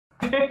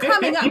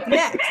Coming up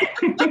next,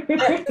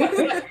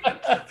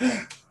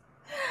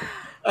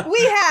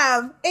 we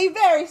have a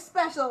very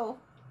special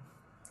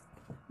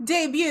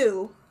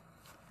debut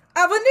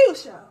of a new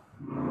show.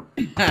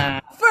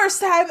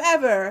 First time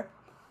ever,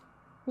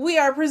 we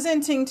are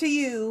presenting to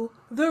you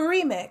the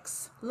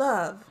remix,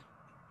 Love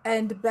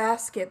and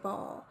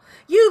Basketball.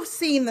 You've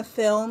seen the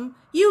film.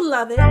 You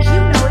love it. You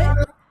know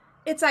it.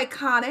 It's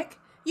iconic.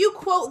 You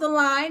quote the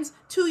lines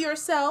to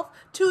yourself,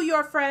 to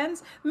your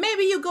friends.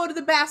 Maybe you go to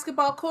the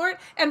basketball court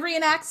and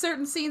reenact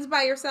certain scenes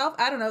by yourself.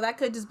 I don't know. That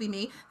could just be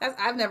me.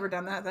 I've never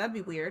done that. That'd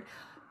be weird.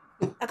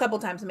 A couple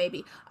times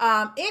maybe.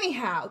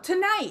 Anyhow,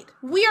 tonight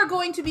we are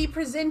going to be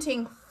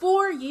presenting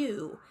for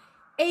you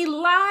a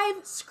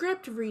live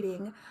script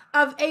reading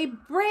of a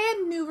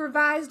brand new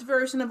revised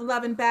version of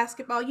Love and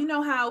Basketball. You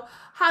know how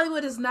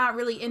Hollywood is not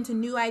really into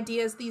new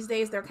ideas these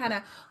days. They're kind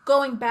of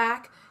going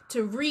back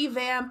to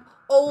revamp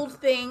old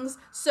things.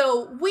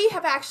 So we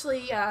have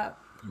actually,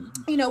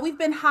 we've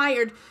been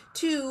hired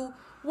to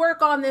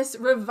work on this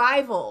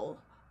revival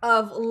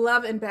of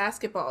Love and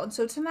Basketball. And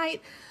so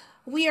tonight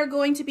we are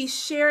going to be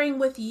sharing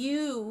with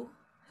you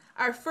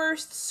our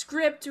first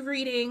script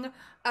reading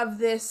of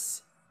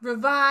this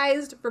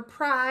revised,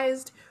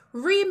 reprised,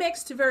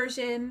 remixed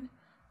version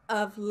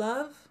of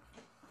Love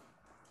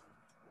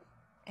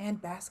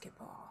and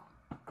Basketball.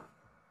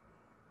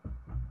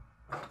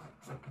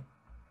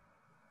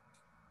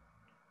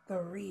 The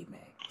remix.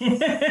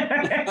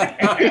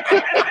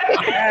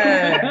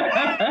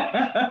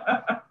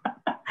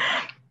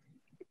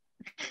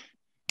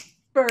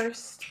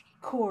 First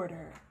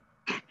quarter.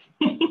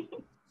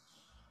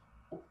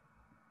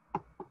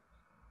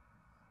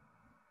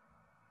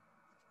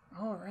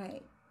 All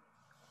right.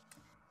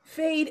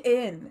 Fade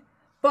in.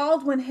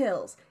 Baldwin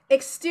Hills.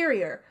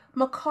 Exterior.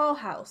 McCall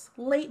House.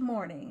 Late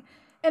morning.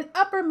 An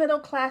upper middle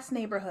class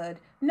neighborhood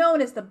known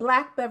as the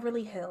Black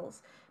Beverly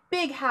Hills.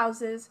 Big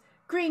houses,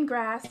 green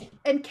grass,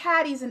 and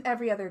caddies in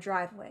every other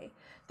driveway.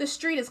 The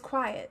street is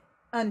quiet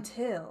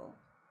until...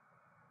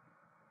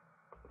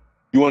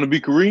 You want to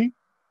be Kareem?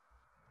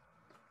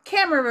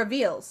 Camera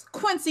reveals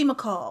Quincy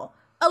McCall,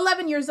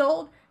 11 years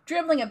old,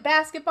 dribbling a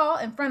basketball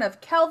in front of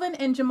Kelvin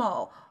and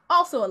Jamal,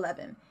 also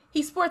 11.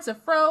 He sports a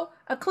fro,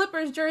 a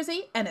Clippers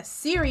jersey, and a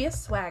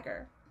serious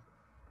swagger.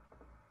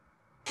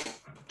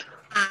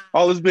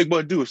 All this big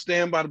boy do is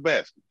stand by the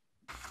basket.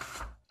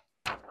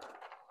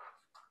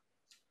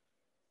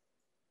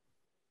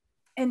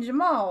 And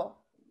Jamal,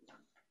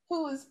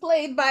 who is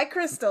played by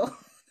Crystal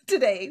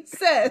today,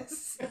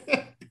 says...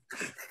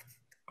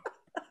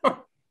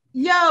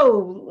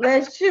 Yo,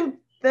 let's shoot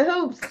the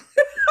hoops.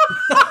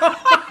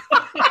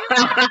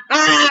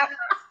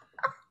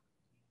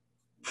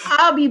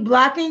 I'll be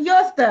blocking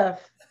your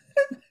stuff.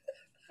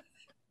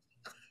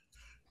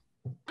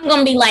 I'm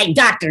going to be like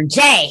Dr.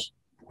 J.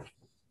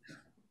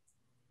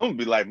 I'm going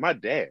to be like my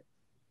dad.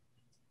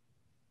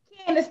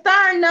 Can't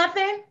star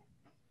nothing.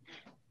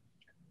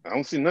 I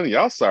don't see none of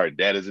y'all sorry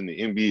daddies in the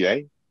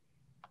NBA.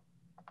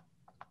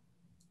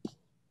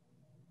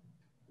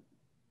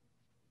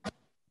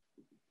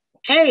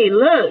 Hey,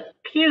 look,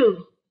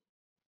 Q.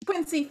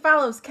 Quincy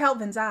follows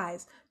Kelvin's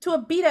eyes to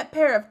a beat-up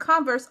pair of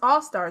Converse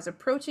All-Stars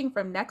approaching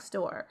from next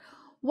door.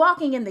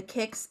 Walking in the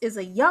kicks is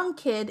a young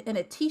kid in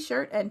a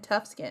t-shirt and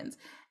toughskins,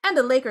 and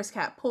a Lakers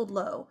cap pulled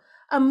low.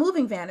 A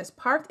moving van is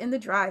parked in the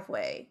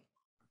driveway.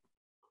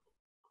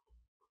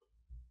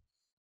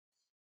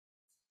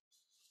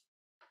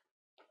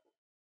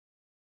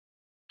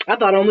 I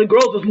thought only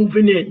girls was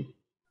moving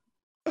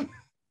in.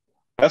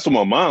 That's what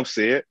my mom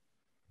said.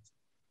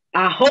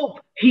 I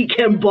hope he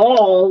can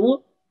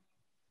ball.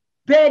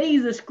 Bet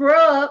he's a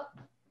scrub.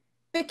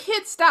 The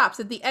kid stops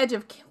at the edge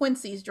of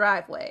Quincy's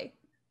driveway.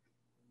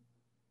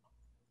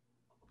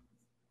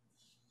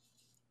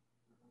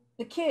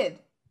 The kid,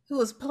 who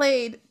was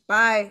played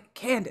by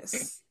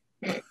Candace.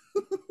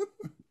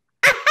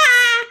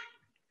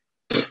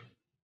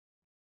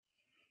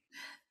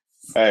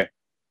 Hey.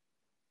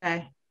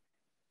 Hey.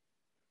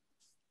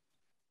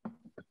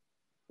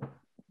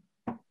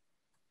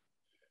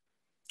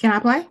 Can I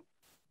play?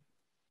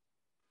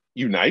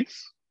 You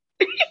nice?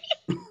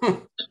 Yeah,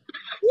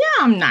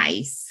 I'm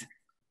nice.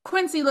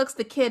 Quincy looks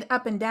the kid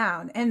up and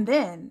down, and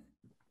then...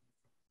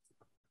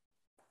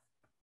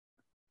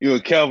 You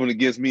and Calvin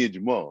against me and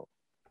Jamal.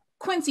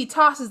 Quincy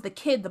tosses the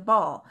kid the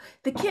ball.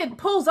 The kid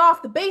pulls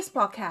off the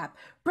baseball cap.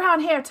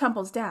 Brown hair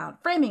tumbles down,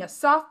 framing a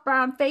soft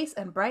brown face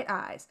and bright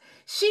eyes.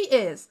 She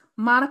is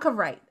Monica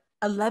Wright,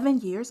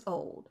 11 years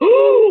old.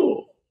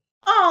 Ooh.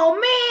 Oh,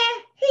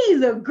 man,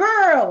 he's a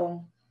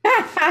girl.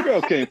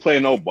 Girl can't play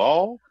no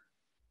ball.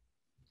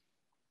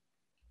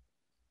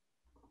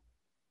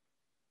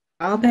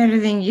 All better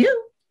than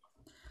you.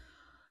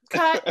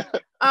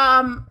 Cut.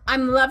 I'm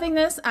loving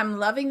this. I'm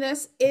loving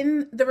this.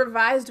 In the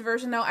revised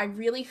version, though, I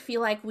really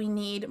feel like we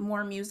need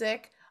more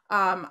music.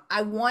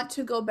 I want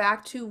to go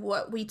back to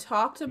what we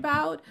talked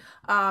about,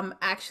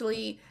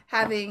 actually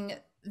having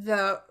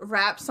the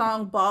rap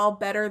song Ball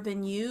Better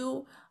Than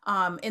You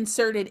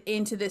inserted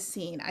into this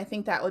scene. I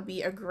think that would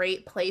be a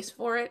great place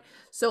for it.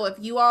 So if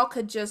you all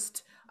could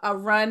just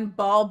run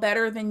Ball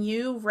Better Than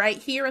You right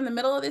here in the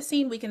middle of this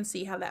scene, we can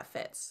see how that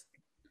fits.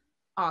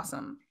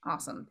 Awesome.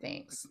 Awesome.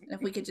 Thanks.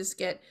 If we could just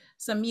get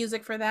some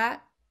music for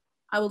that,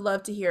 I would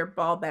love to hear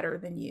Ball Better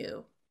Than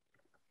You.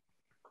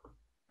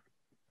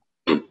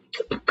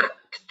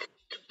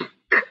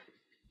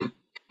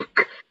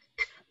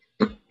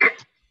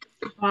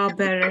 All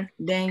better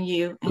than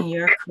you and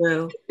your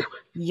crew.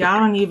 Y'all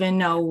don't even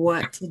know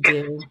what to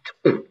do.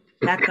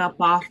 Back up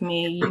off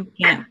me. You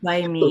can't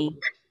play me.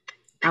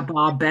 I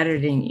ball better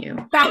than you.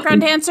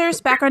 Background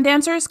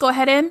dancers, go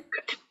ahead in.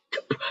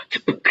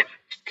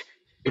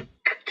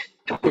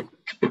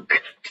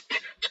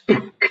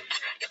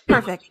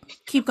 Perfect.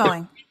 Keep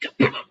going.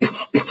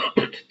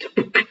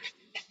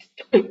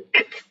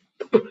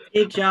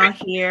 Did y'all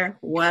hear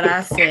what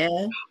I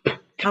said?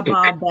 I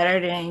ball better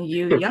than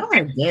you. Y'all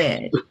are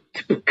dead.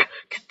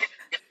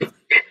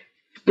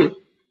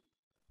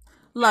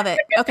 Love it.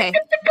 Okay.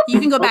 You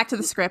can go back to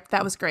the script.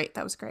 That was great.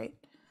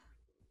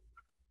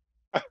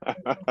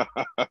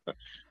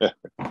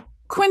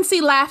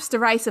 Quincy laughs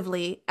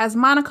derisively as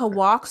Monica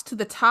walks to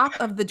the top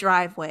of the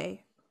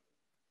driveway.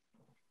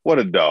 What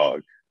a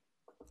dog.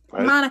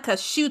 Right? Monica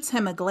shoots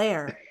him a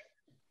glare.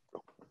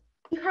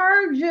 He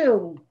heard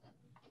you.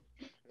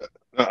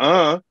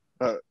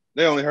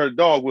 They only heard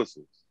dog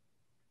whistles.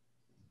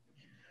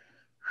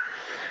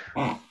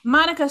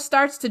 Monica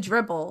starts to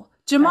dribble.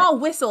 Jamal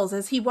whistles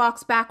as he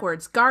walks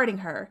backwards, guarding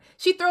her.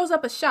 She throws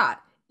up a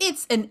shot.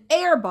 It's an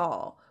air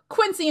ball.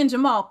 Quincy and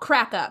Jamal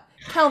crack up.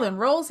 Kelvin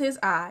rolls his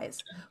eyes.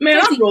 Man,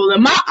 I'm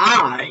rolling my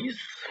eyes.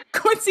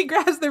 Quincy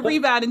grabs the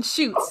rebound and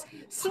shoots.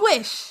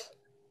 Swish.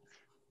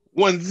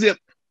 One zip.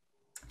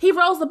 He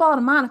rolls the ball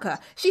to Monica.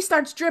 She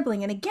starts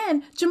dribbling, and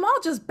again, Jamal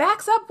just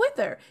backs up with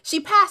her. She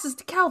passes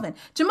to Kelvin.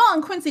 Jamal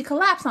and Quincy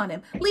collapse on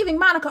him, leaving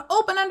Monica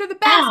open under the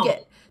basket.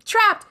 Ow.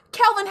 Trapped,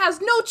 Kelvin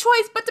has no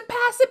choice but to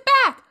pass it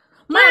back.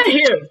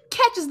 Monica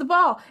catches the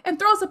ball and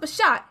throws up a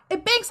shot.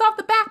 It banks off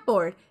the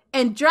backboard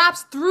and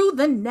drops through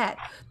the net.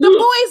 The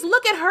boys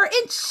look at her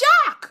in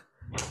shock.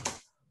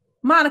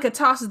 Monica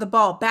tosses the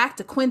ball back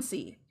to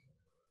Quincy.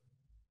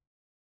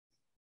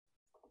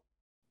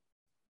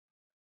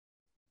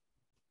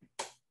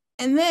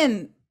 And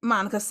then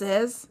Monica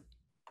says,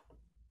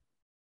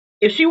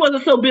 if she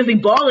wasn't so busy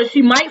balling,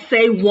 she might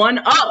say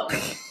 1-up.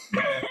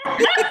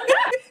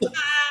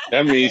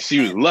 That means she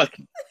was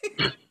lucky.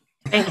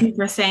 Thank you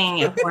for saying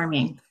it for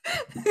me.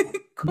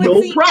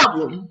 No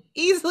problem.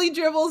 Easily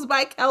dribbles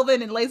by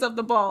Kelvin and lays up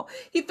the ball.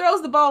 He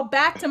throws the ball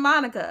back to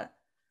Monica.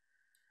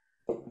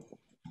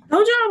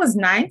 Told you I was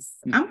nice.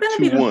 I'm going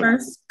to be the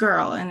first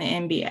girl in the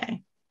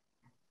NBA.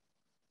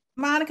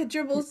 Monica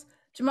dribbles.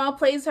 Jamal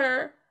plays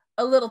her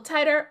a little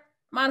tighter.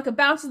 Monica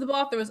bounces the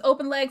ball through his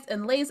open legs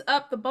and lays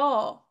up the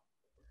ball.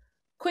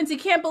 Quincy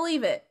can't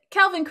believe it.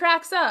 Kelvin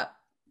cracks up.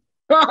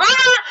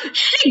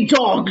 She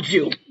dogged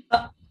you.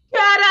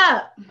 Shut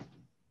up.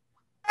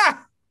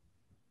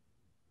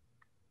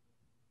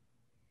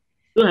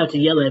 You don't have to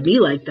yell at me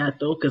like that,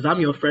 though, because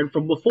I'm your friend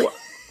from before.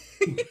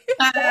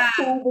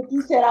 But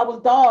you said I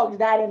was dogged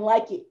and I didn't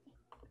like it.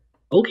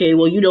 Okay,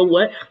 well, you know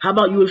what? How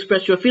about you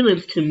express your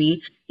feelings to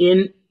me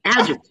in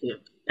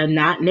adjectives and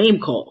not name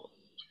calls?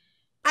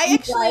 I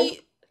actually,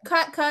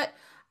 cut.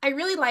 I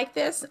really like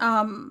this.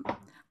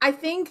 I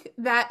think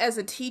that as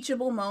a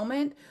teachable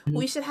moment,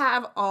 we should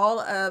have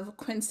all of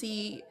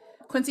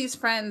Quincy's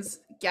friends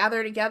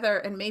gather together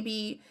and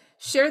maybe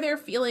share their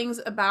feelings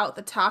about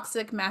the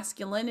toxic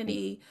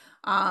masculinity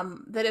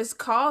that has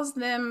caused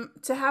them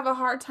to have a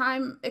hard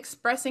time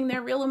expressing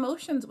their real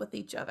emotions with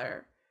each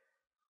other.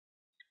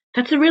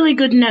 That's a really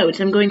good note.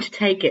 I'm going to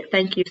take it.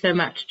 Thank you so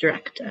much,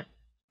 director.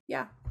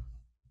 Yeah.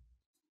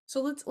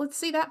 So let's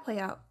see that play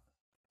out.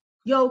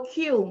 Yo,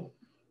 Q.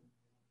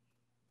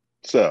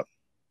 What's up?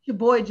 Your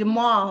boy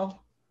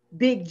Jamal,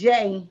 Big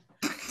J.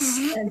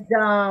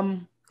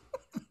 And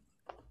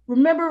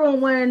remember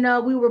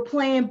when we were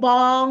playing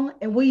ball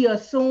and we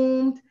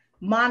assumed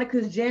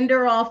Monica's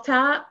gender off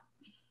top?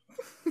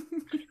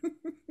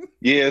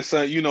 Yeah,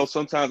 so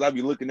sometimes I'd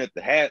be looking at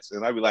the hats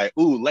and I'd be like,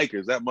 ooh,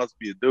 Lakers, that must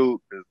be a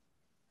dude. Because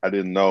I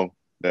didn't know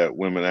that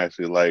women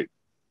actually like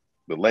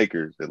the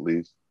Lakers, at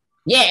least.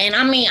 Yeah, and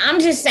I mean, I'm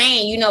just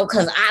saying,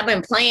 because I've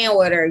been playing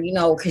with her,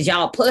 because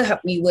y'all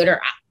put me with her.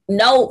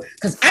 No,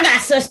 because I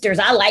got sisters.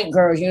 I like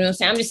girls, you know what I'm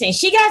saying? I'm just saying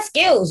she got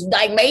skills.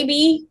 Like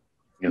maybe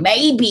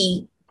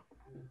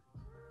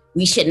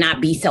we should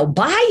not be so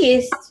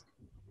biased.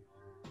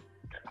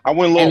 I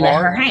went a little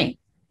hard. Let her hang.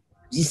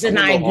 Just an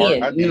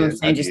idea, you know what I'm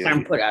saying? Just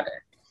trying to put out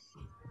there.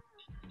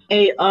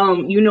 Hey,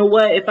 you know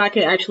what? If I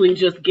could actually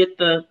just get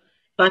the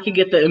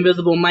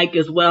invisible mic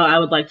as well, I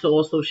would like to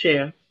also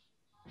share.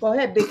 Go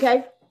ahead, Big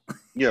K.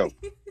 Yo.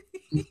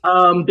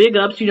 Big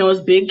ups, it's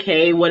Big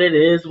K, what it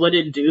is, what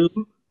it do.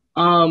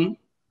 I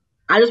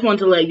just wanted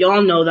to let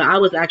y'all know that I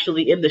was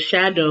actually in the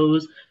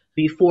shadows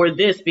before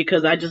this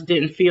because I just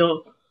didn't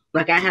feel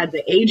like I had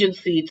the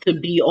agency to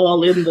be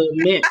all in the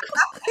mix.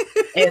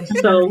 And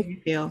so,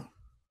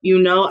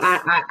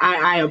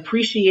 I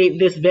appreciate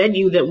this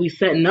venue that we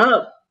setting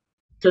up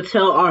to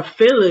tell our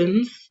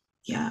feelings.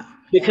 Yeah.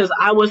 because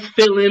I was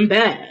feeling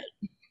bad.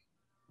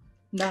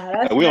 Nah,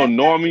 that's We don't that's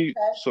normally,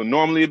 okay. so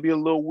normally it'd be a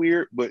little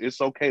weird, but it's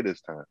okay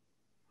this time.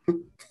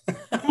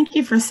 Thank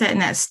you for setting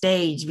that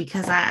stage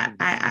because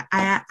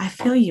I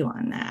feel you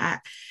on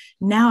that.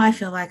 Now I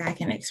feel like I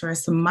can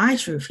express my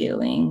true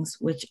feelings,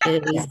 which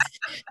is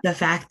the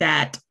fact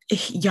that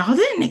y'all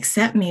didn't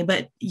accept me,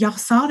 but y'all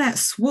saw that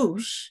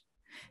swoosh.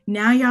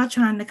 Now y'all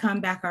trying to come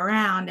back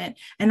around, and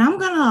I'm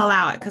gonna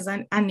allow it because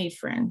I need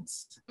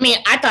friends. I mean,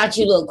 I thought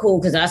you looked cool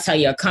because I saw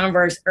your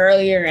Converse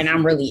earlier, and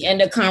I'm really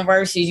into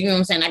Converses. You know what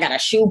I'm saying? I got a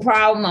shoe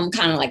problem. I'm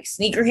kind of like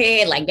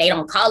sneakerhead. Like, they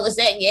don't call us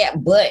that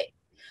yet, but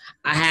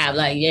I have,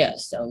 like, yeah.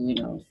 So, you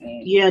know what I'm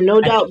saying? Yeah, no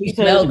I doubt. think you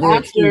Because smell good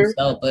after too,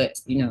 so, but,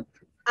 you know.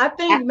 I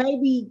think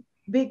maybe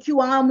Big Q,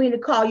 I don't mean to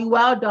call you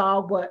out,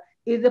 dog, but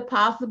is it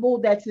possible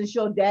that since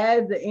your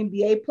dad's an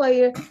NBA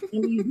player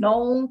and he's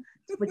known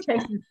for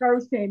chasing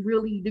first and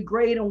really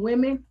degrading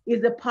women,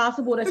 is it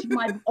possible that you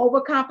might be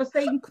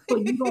overcompensating so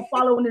you don't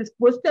follow in his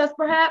footsteps,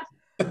 perhaps,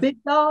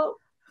 big dog?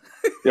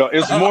 Yo,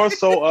 it's more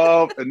so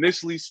of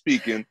initially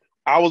speaking,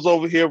 I was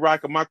over here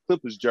rocking my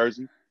Clippers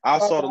jersey. I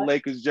saw the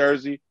Lakers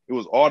jersey. It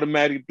was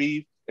automatic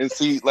beef. And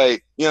see,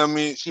 like, you know what I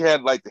mean? She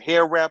had like the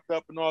hair wrapped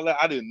up and all that.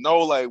 I didn't know,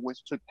 like, when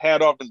she took the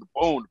hat off and the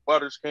boom, the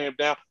butters came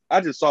down.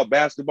 I just saw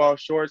basketball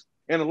shorts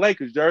and a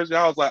Lakers jersey.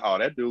 I was like, oh,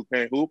 that dude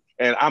can't hoop.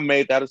 And I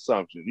made that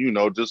assumption, you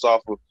know, just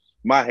off of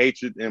my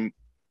hatred and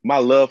my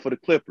love for the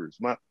Clippers.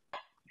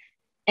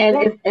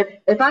 And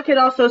if I could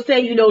also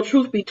say, you know,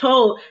 truth be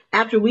told,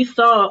 after we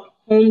saw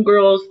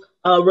Homegirl's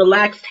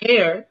relaxed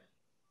hair,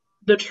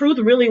 the truth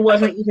really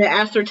wasn't even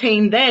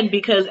ascertained then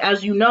because,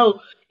 as you know,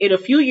 in a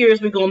few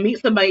years, we're going to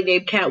meet somebody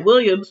named Cat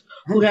Williams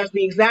who has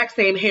the exact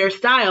same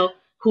hairstyle,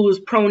 whose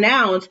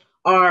pronouns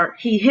are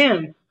he,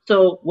 him.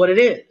 So what it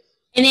is.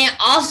 And then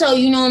also,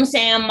 you know what I'm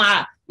saying?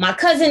 My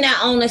cousin that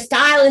owned a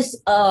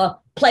stylist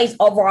place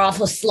over off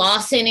of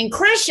Slauson and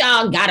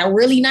Crenshaw got a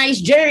really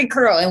nice jerry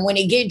curl. And when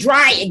it get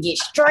dry, it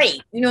gets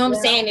straight. You know what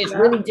I'm saying? It's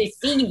really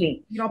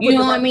deceiving. You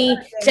know what I mean?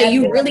 So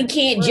you really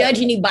can't judge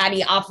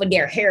anybody off of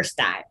their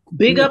hairstyle.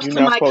 Big ups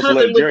to my cousin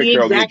with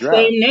the exact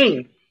same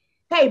name.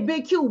 Hey,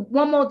 Big Q,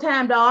 one more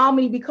time, dog. I don't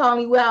mean to be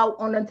calling you out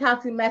on the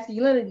toxic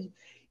masculinity.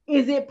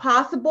 Is it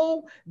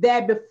possible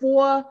that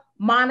before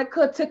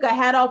Monica took a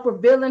hat off,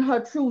 revealing her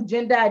true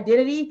gender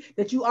identity,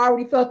 that you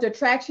already felt the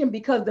attraction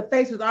because the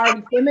face was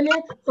already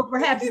feminine? So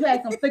perhaps you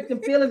had conflicting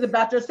feelings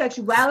about your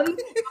sexuality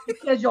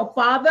because your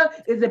father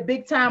is a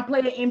big-time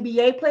player,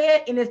 NBA player,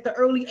 and it's the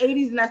early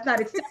 80s, and that's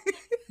not accepted.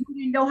 You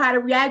didn't know how to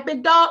react,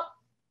 big dog?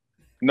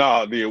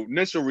 No, the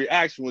initial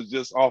reaction was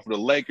just off of the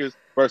Lakers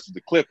versus the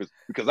Clippers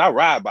because I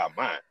ride by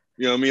mine.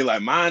 You know what I mean?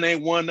 Like, mine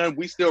ain't won nothing.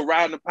 We still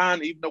riding the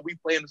pine, even though we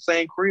play in the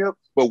same crib.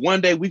 But one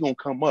day we gonna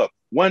come up.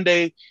 One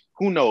day,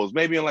 who knows?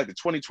 Maybe in like the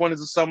 2020s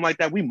or something like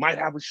that, we might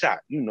have a shot.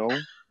 You know,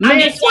 I'm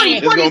just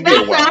saying, it's gonna be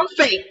a while.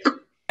 Fake.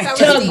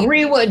 To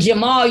agree with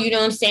Jamal, you know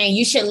what I'm saying?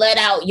 You should let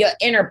out your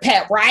inner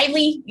Pet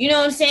Riley, you know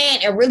what I'm saying?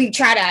 And really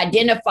try to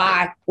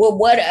identify with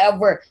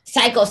whatever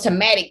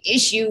psychosomatic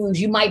issues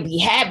you might be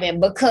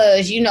having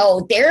because, you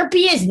know,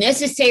 therapy is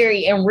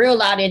necessary and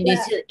real out in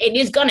this. And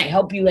it's going to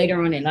help you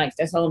later on in life.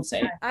 That's all I'm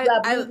saying. I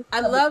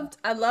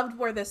loved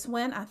where this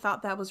went. I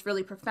thought that was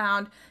really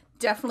profound.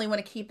 Definitely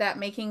want to keep that,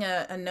 making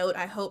a note.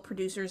 I hope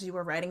producers, you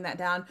were writing that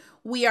down.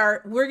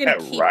 We're going to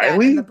keep that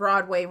in the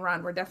Broadway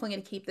run. We're definitely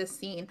going to keep this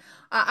scene.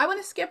 I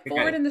want to skip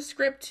forward in the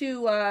script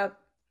to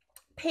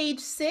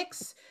page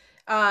 6,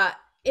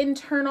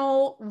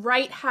 internal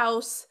Right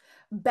House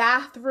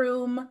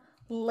bathroom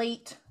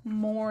late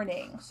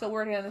morning. So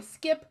we're going to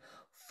skip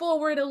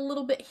forward a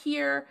little bit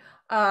here.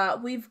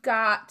 We've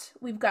got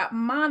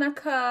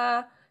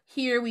Monica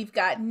here. We've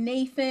got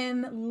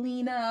Nathan,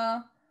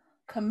 Lena,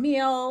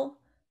 Camille.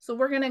 So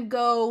we're going to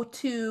go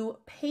to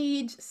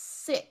page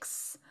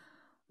 6.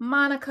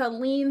 Monica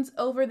leans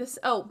over this.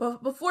 Oh,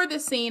 before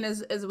this scene,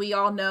 as we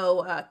all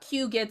know,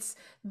 Q gets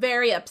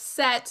very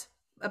upset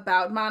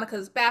about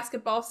Monica's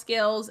basketball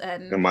skills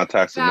and my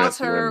toxic fouls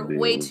her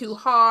way too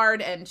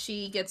hard, and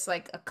she gets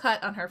like a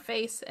cut on her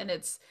face, and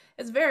it's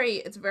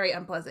very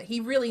unpleasant. He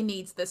really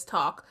needs this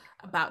talk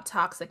about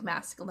toxic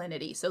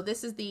masculinity. So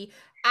this is the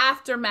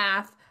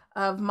aftermath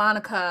of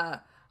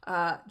Monica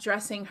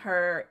dressing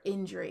her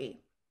injury.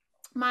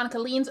 Monica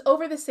leans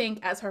over the sink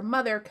as her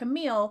mother,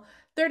 Camille,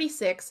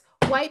 36,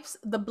 wipes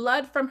the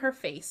blood from her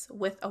face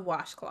with a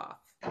washcloth.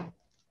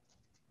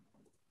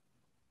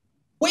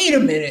 Wait a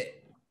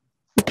minute.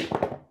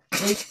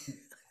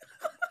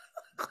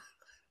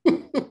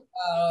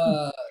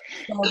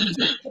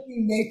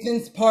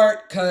 Nathan's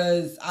part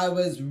because I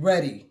was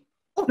ready.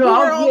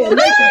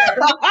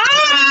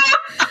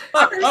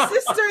 Her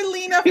sister,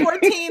 Lena,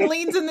 14,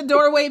 leans in the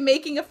doorway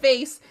making a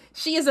face.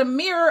 She is a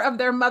mirror of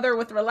their mother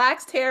with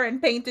relaxed hair and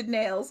painted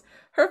nails.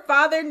 Her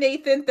father,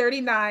 Nathan,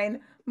 39,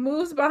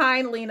 moves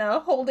behind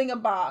Lena holding a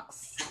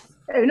box.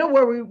 Hey, don't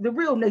worry, the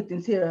real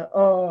Nathan's here.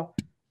 How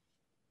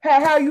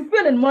you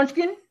feeling,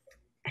 Munchkin?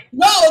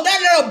 No,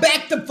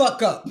 back the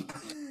fuck up.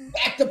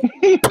 Back the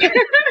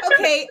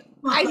Okay,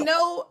 I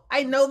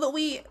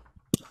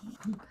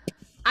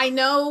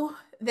know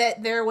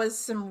that there was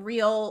some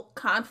real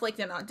conflict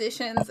in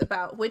auditions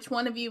about which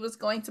one of you was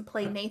going to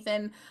play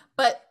Nathan.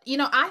 But, you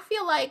know, I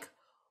feel like,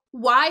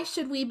 why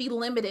should we be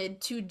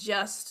limited to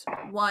just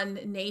one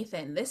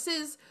Nathan? This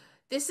is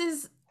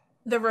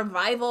the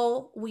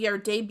revival. We are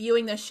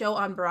debuting the show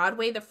on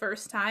Broadway the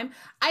first time.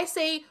 I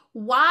say,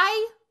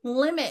 why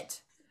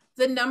limit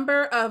the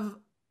number of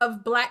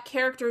Black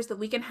characters that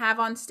we can have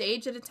on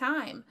stage at a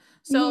time?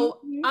 So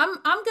I'm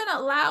gonna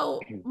allow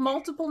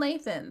multiple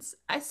Nathans.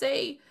 I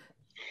say,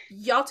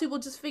 y'all two will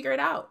just figure it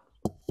out.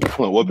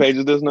 What page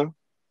is this now?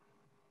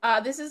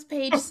 This is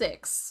page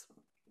 6.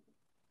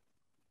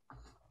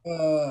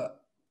 How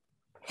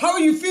are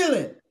you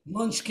feeling,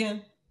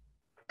 Munchkin?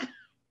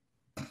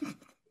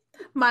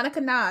 Monica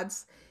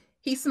nods.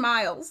 He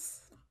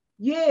smiles.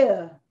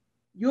 Yeah,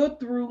 you're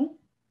through.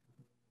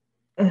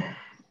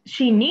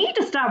 She need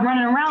to stop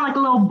running around like a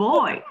little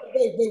boy.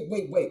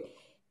 Wait.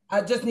 I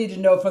just need to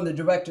know from the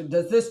director,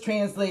 does this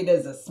translate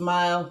as a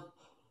smile?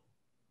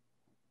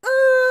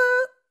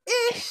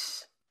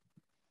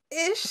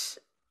 Ish.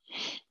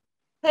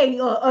 Hey,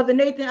 other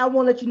Nathan, I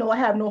want to let you know I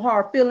have no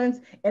hard feelings,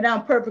 and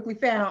I'm perfectly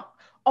fine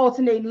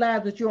alternating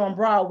lines with you on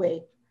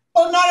Broadway.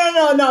 Oh,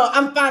 no.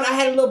 I'm fine. I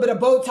had a little bit of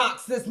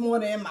Botox this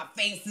morning, and my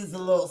face is a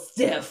little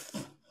stiff.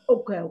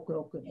 Okay.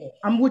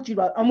 I'm with you,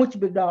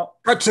 big dog.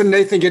 Cut to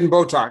Nathan getting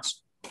Botox.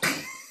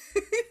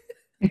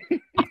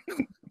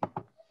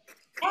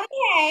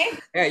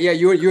 Okay. Yeah,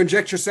 you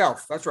inject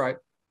yourself. That's right.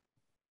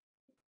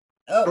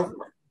 Oh.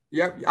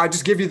 Yeah, I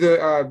just give you the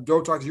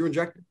Botox. You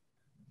inject it.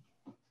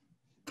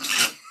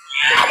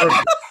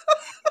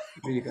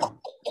 There you go.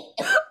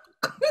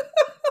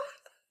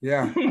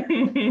 Yeah.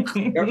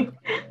 Yep.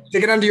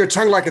 Stick it under your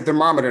tongue like a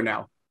thermometer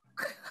now.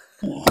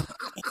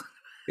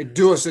 It's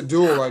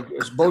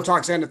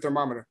Botox and a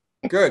thermometer.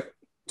 Good.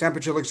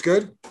 Temperature looks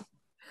good.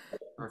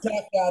 Doctor,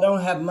 I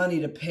don't have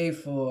money to pay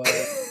for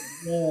it.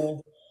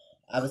 No,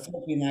 I was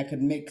hoping I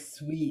could make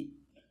sweet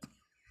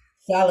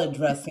salad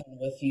dressing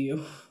with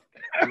you.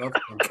 Come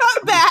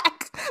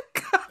back.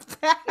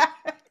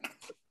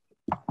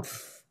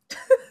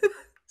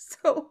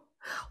 So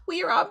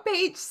we are on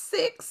page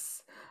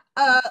 6.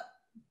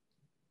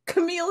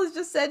 Camille has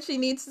just said she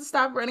needs to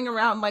stop running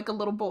around like a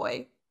little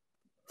boy.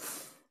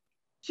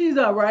 She's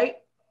all right.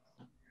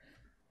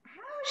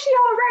 How's she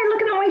all right?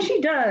 Look at the way she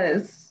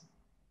does.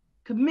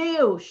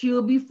 Camille,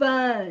 she'll be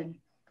fine.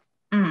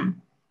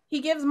 He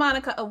gives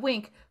Monica a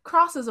wink,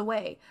 crosses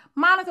away.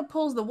 Monica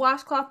pulls the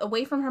washcloth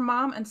away from her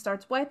mom and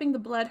starts wiping the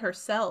blood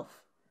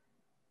herself.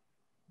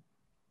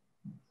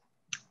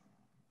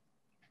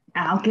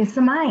 I'll get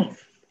some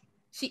ice.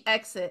 She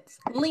exits.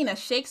 Lena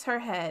shakes her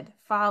head,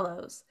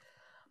 follows.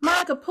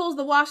 Monica pulls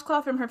the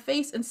washcloth from her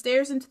face and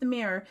stares into the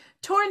mirror.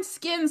 Torn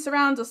skin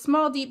surrounds a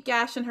small, deep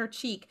gash in her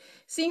cheek.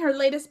 Seeing her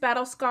latest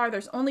battle scar,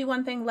 there's only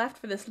one thing left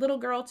for this little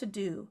girl to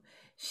do.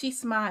 She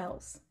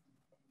smiles.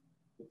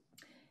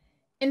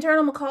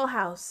 Internal McCall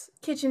house,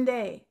 kitchen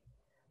day.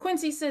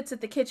 Quincy sits at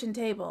the kitchen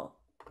table,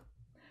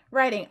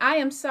 writing, "I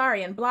am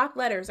sorry," in block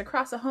letters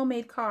across a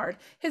homemade card.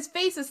 His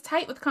face is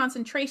tight with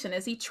concentration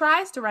as he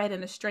tries to write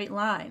in a straight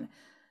line.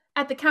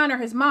 At the counter,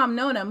 his mom,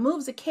 Nona,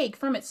 moves a cake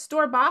from its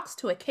store box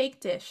to a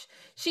cake dish.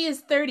 She is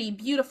 30,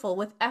 beautiful,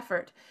 with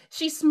effort.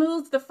 She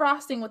smooths the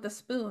frosting with a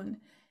spoon.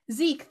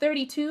 Zeke,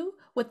 32,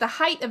 with the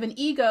height and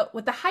ego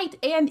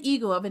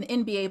of an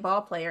NBA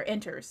ballplayer,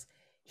 enters.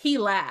 He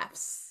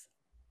laughs.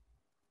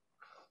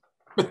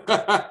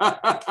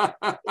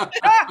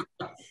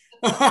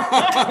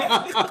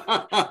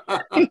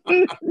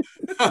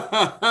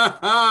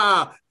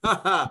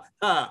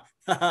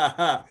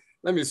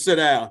 Let me sit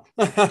down.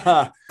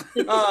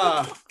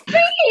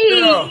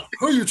 Girl,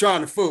 who you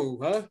trying to fool,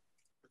 huh?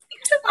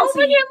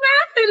 Over here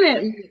laughing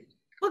at me.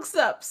 Looks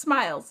up,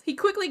 smiles. He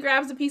quickly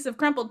grabs a piece of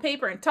crumpled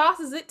paper and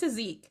tosses it to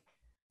Zeke.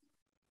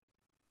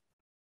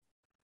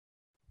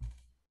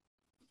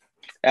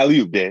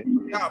 Alley-oop, Dad.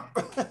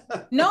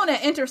 Nona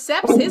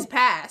intercepts his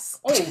pass.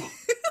 Oh.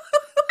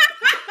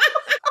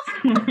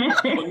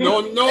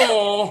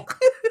 No.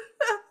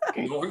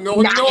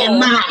 Not in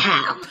my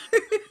house.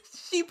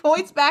 She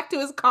points back to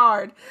his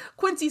card.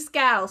 Quincy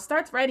scowls,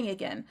 starts writing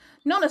again.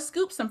 Nona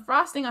scoops some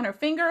frosting on her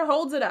finger,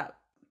 holds it up.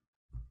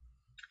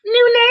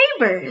 New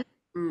neighbors.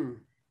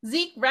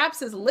 Zeke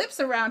wraps his lips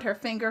around her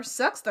finger,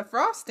 sucks the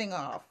frosting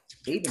off.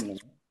 Wait a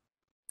minute.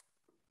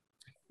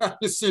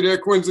 You see there,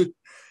 Quincy?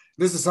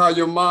 This is how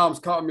your mom's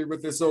caught me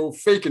with this old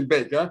fake and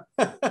bake, huh?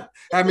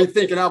 Had me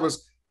thinking I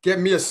was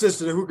getting me a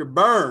sister who could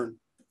burn.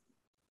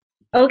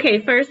 Okay,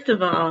 first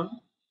of all,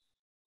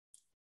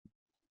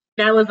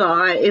 that was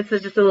all. It's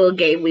just a little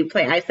game we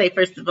play. I say,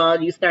 first of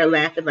all, you start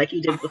laughing like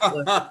you did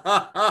before.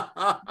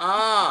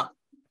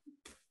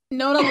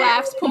 Nona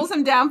laughs, pulls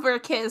him down for a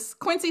kiss.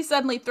 Quincy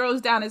suddenly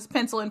throws down his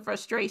pencil in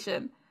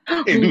frustration.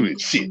 Can't do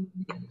this shit.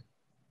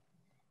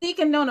 Zeke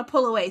and Nona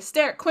pull away,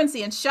 stare at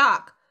Quincy in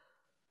shock.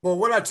 Well,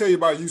 what'd I tell you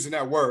about using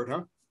that word,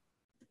 huh?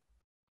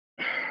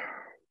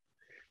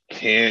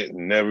 Can't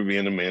never be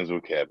in a man's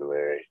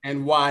vocabulary.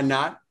 And why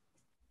not?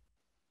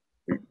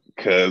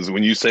 Because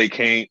when you say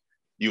can't,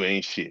 you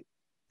ain't shit.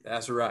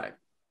 That's right.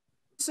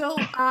 So,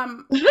 Z!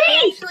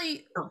 I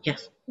actually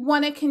yes.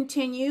 want to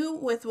continue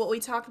with what we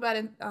talked about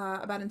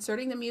about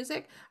inserting the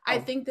music. I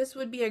think this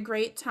would be a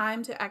great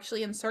time to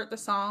actually insert the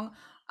song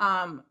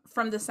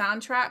from the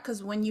soundtrack,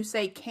 because when you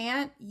say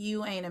 "can't,"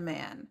 you ain't a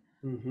man.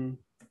 Mm-hmm.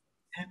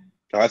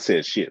 I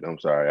said shit. I'm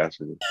sorry. I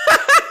said.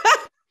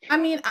 I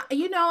mean,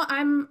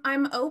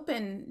 I'm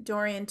open,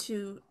 Dorian,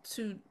 to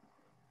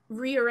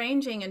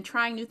rearranging and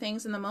trying new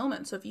things in the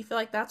moment. So if you feel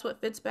like that's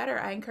what fits better,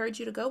 I encourage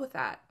you to go with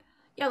that.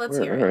 Yeah, let's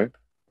hear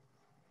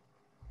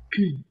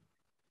it.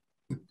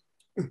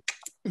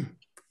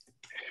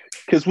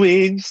 Because when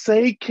you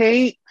say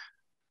can't,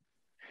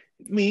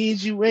 it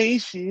means you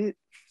ain't shit.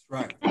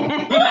 Right.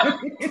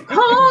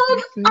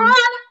 Hold on,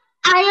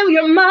 I am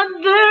your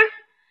mother.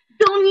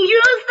 Don't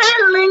use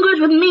that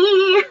language with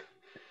me.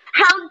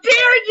 How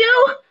dare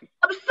you?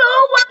 I'm so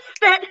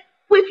upset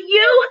with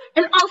you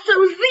and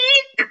also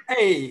Zeke.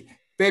 Hey,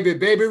 baby,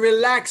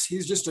 relax.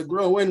 He's just a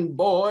growing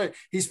boy.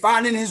 He's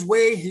finding his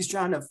way. He's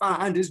trying to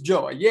find his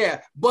joy. Yeah,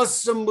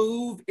 bust a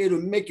move.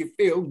 It'll make you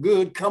feel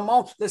good. Come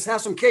on, let's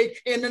have some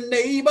cake in the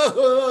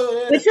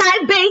neighborhood. Which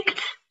I baked.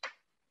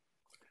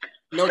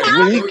 No,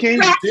 When he you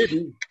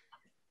didn't.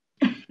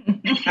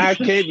 I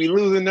can't be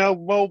losing no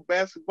more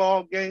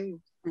basketball games,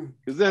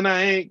 because then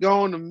I ain't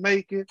going to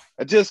make it.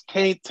 I just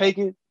can't take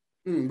it.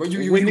 But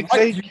you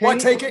what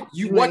take it?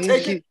 You what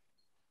take it?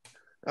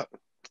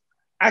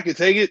 I can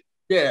take it.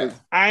 Yeah.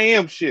 I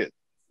am shit.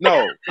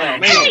 No.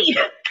 Man. Hey,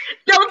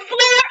 don't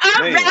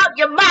swear around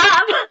your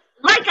mom.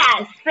 Like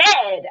I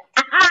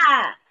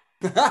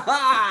said.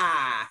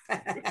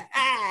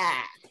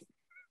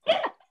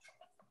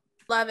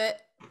 Love it.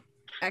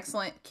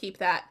 Excellent. Keep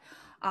that.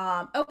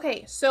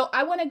 Okay, so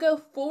I want to go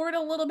forward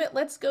a little bit.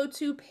 Let's go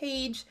to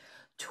page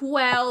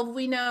 12.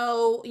 We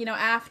know,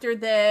 after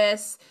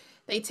this,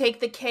 they take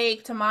the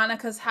cake to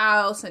Monica's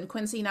house and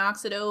Quincy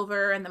knocks it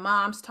over and the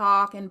moms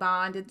talk and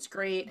bond. It's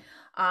great.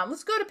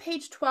 Let's go to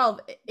page 12.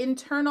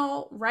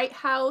 Internal right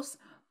house,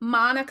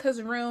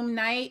 Monica's room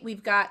night.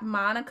 We've got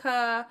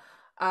Monica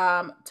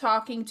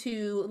talking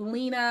to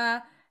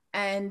Lena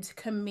and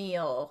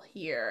Camille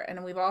here.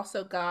 And we've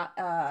also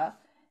got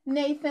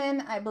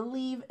Nathan, I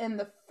believe, in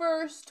the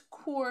first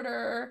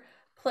quarter,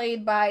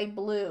 played by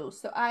Blue.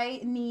 So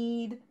I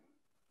need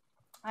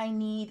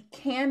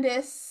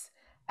Candace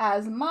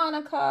as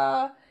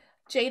Monica,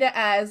 Jada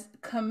as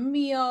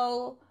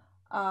Camille,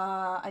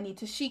 I need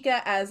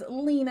Tashika as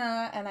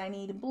Lena, and I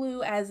need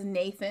Blue as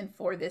Nathan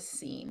for this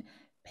scene.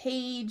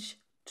 Page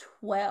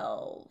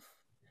 12.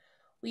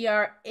 We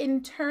are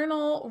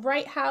internal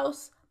right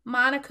house,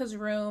 Monica's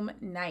room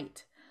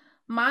night.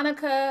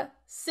 Monica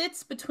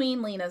sits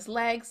between Lena's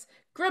legs,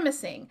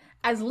 grimacing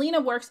as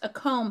Lena works a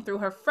comb through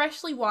her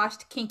freshly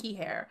washed kinky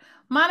hair.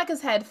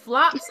 Monica's head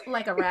flops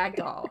like a rag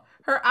doll.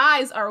 Her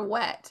eyes are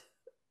wet.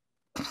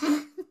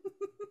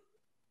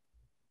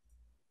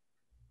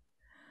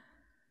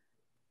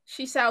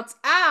 She shouts,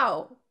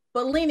 "Ow!"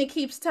 but Lena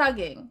keeps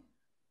tugging.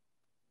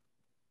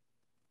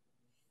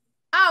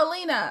 "Ow,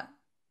 Lena!"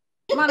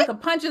 Monica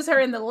punches her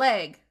in the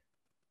leg.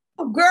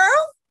 "Oh,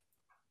 girl!"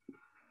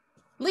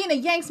 Lena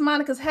yanks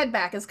Monica's head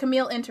back as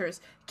Camille enters,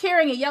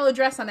 carrying a yellow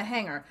dress on a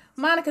hanger.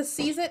 Monica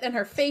sees it and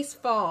her face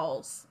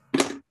falls.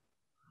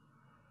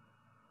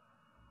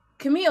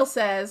 Camille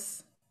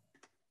says,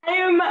 "I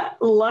am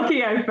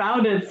lucky I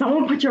found it.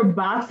 Someone put your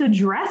box of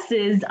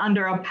dresses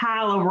under a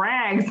pile of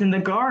rags in the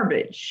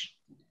garbage."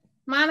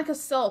 Monica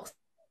sulks.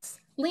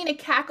 Lena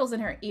cackles in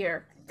her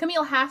ear.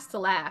 Camille has to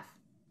laugh.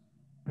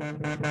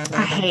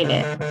 "I hate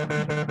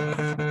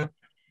it."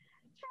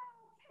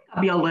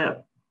 "Up your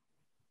lip."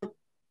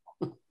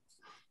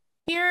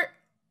 Here,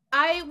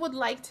 I would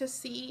like to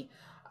see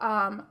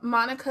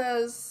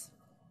Monica's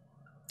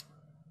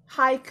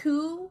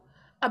haiku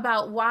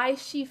about why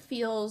she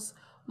feels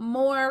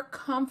more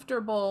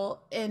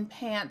comfortable in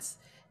pants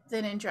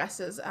than in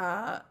dresses.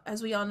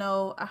 As we all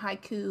know, a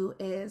haiku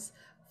is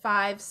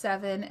 5,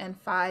 7, and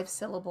 5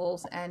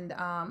 syllables. And,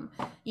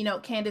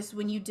 Candace,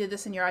 when you did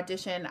this in your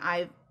audition,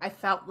 I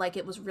felt like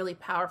it was really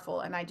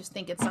powerful. And I just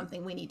think it's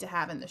something we need to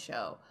have in the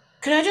show.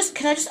 Can I just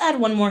add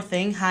one more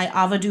thing? Hi,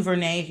 Ava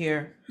DuVernay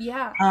here.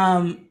 Yeah.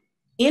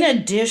 In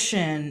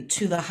addition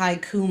to the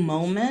haiku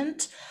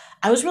moment,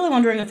 I was really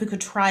wondering if we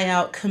could try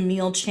out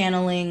Camille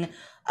channeling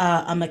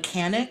a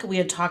mechanic. We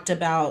had talked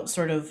about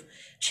sort of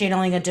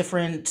channeling a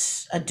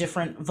different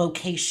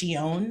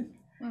vocation.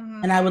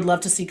 Mm-hmm. And I would love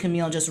to see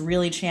Camille just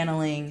really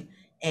channeling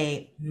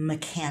a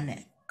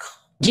mechanic.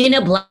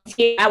 Gina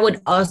Blonsky, I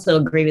would also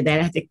agree with that.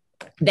 I think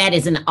that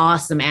is an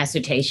awesome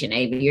assertion,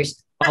 Ava. You're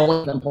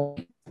always on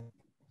point.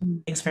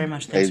 Thanks very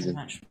much. Thanks very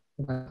much.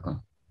 You're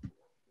welcome.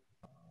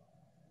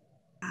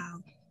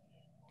 Wow.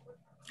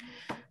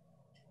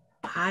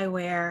 I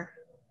wear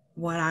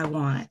what I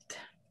want.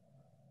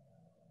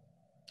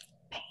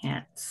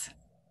 Pants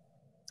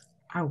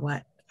are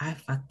what I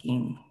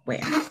fucking wear.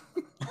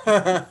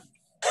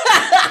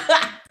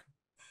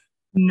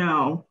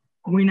 No,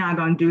 we're not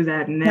gonna do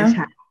that in this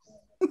house.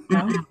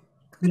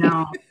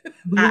 No.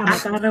 I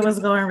thought it was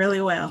going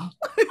really well.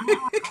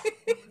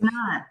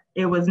 Not.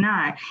 It was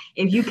not.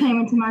 If you came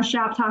into my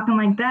shop talking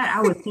like that,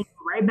 I would take you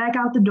right back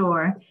out the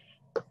door.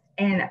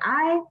 And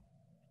I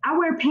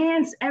wear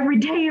pants every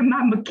day in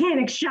my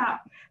mechanic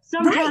shop.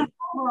 Sometimes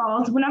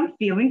overalls when I'm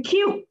feeling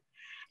cute.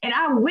 And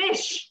I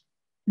wish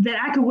that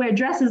I could wear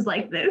dresses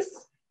like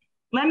this.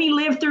 Let me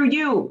live through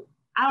you.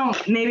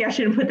 Maybe I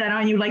shouldn't put that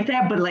on you like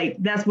that, but like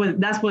that's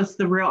what's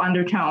the real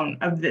undertone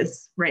of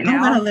this right now.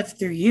 I'm gonna live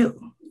through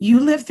you. You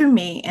live through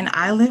me and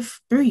I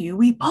live through you.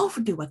 We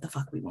both do what the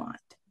fuck we want.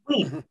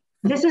 Wait,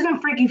 this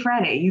isn't Freaky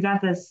Friday. You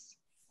got this.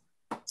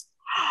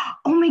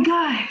 Oh my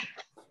God.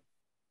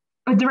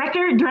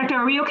 Director,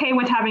 are we okay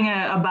with having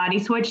a body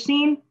switch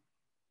scene?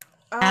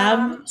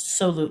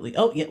 Absolutely.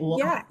 Oh yeah. Well,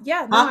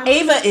 yeah. No,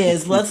 Ava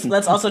is.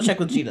 Let's also check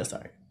with Gina.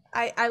 Sorry.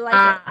 I like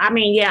it. I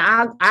mean,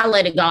 yeah, I'll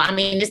let it go. I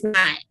mean, it's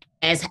not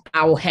as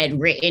I had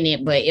written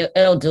it, but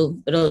it'll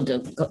do. It'll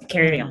do.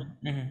 Carry on.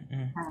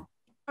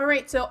 All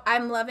right, so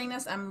I'm loving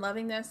this.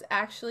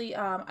 Actually,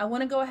 I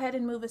want to go ahead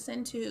and move us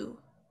into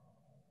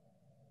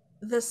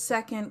the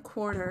second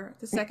quarter.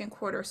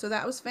 So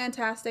that was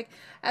fantastic.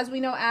 As we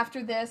know,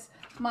 after this,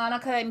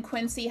 Monica and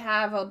Quincy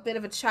have a bit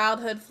of a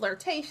childhood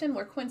flirtation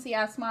where Quincy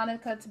asks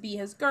Monica to be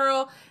his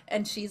girl,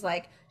 and she's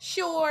like,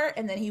 sure.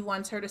 And then he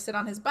wants her to sit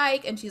on his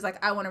bike, and she's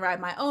like, I want to ride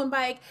my own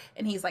bike.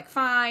 And he's like,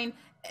 fine.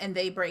 And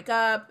they break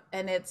up,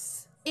 and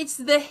it's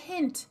the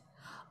hint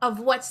of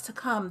what's to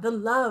come, the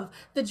love,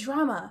 the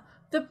drama,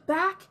 the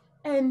back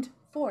and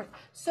forth.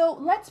 So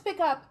let's pick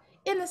up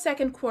in the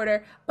second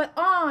quarter, but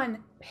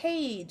on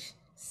page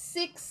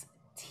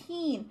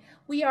 16,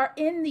 we are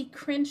in the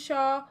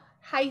Crenshaw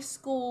High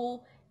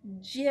School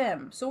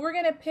gym. So we're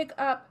going to pick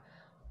up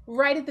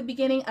right at the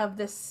beginning of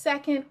the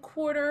second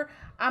quarter.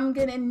 I'm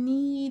going to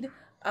need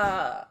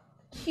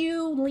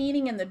Q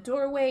leaning in the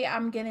doorway.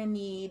 I'm going to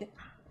need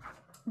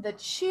the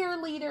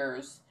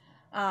cheerleaders.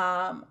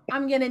 I'm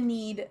going to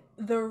need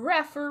the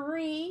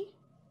referee.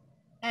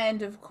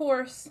 And of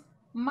course,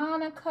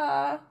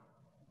 Monica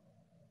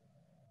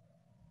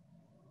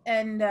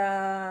and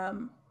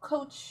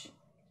Coach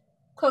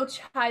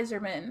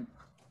Heiserman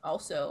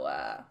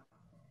also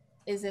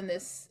is in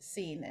this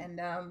scene.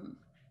 And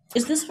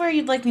is this where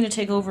you'd like me to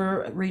take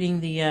over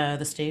reading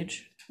the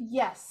stage?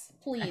 Yes,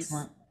 please.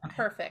 Excellent. Okay.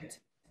 Perfect.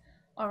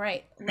 All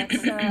right, let's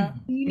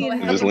You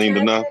just leaned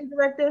enough.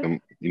 You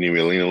need me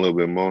to lean a little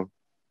bit more.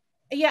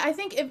 Yeah, I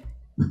think if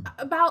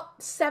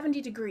about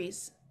 70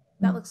 degrees.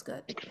 That looks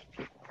good.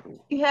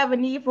 You have a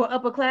need for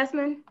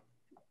upperclassmen?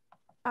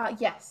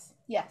 Yes,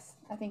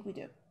 I think we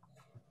do.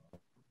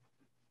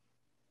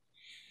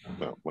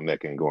 No, my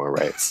neck ain't going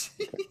right.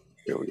 Okay,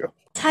 here we go.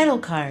 Title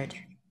card,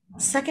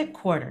 second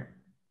quarter,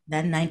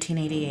 then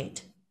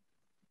 1988.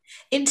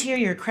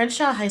 Interior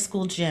Crenshaw High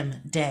School gym,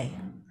 day.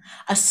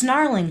 A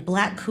snarling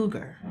black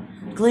cougar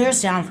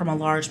glares down from a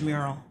large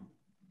mural.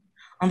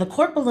 On the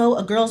court below,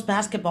 a girls'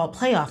 basketball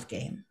playoff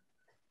game.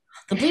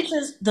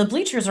 The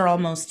bleachers are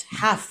almost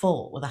half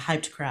full with a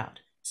hyped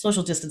crowd,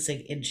 social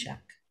distancing in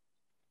check.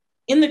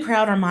 In the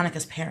crowd are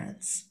Monica's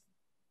parents.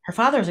 Her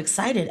father is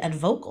excited and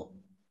vocal.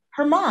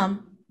 Her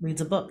mom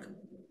reads a book.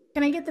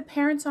 Can I get the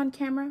parents on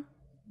camera?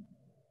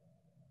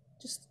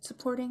 Just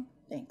supporting?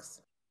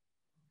 Thanks.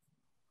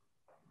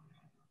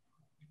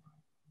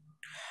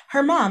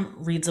 Her mom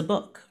reads a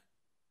book.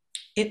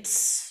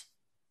 It's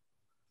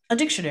a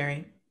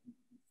dictionary.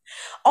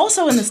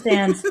 Also in the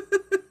stands,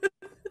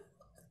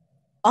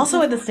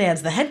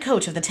 the head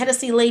coach of the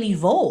Tennessee Lady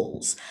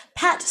Vols,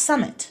 Pat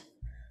Summitt.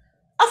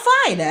 A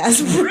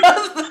fine-ass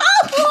brother.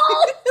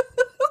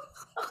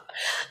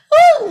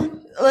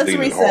 Let's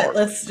reset.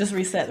 Let's just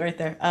reset right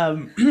there.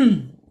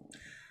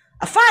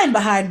 A fine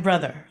behind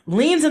brother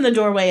leans in the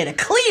doorway at a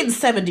clean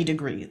 70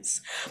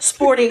 degrees,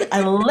 sporting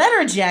a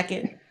leather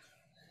jacket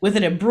with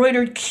an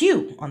embroidered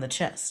Q on the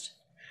chest.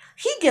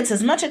 He gets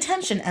as much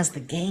attention as the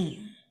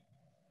game.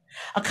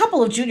 A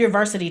couple of junior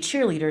varsity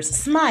cheerleaders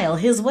smile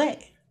his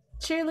way.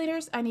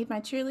 Cheerleaders, I need my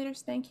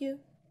cheerleaders, thank you.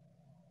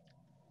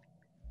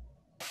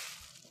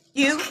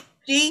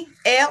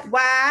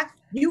 UGLY,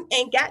 you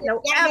ain't got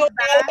no alibi.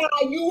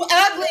 You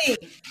ugly.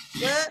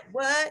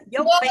 What?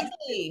 Your face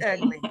is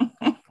ugly.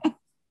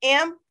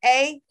 MAMA,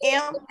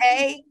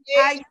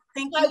 how you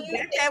think you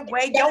get that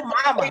way? Your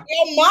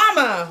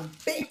mama.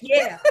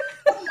 Yeah.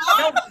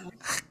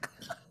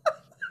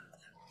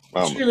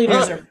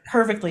 Cheerleaders are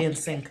perfectly in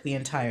sync the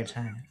entire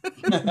time.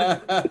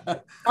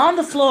 On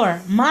the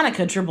floor,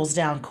 Monica dribbles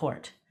down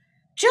court.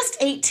 Just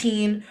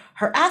 18,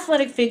 her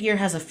athletic figure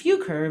has a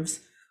few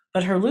curves,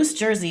 but her loose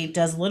jersey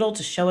does little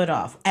to show it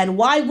off. And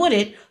why would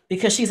it?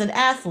 Because she's an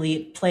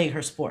athlete playing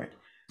her sport.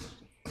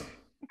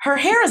 Her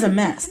hair is a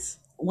mess.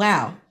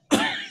 Wow.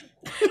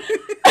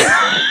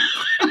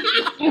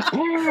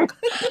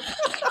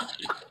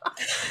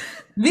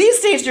 These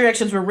stage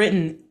directions were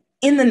written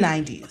in the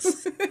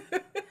 90s.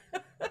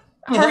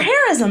 Her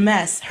hair is a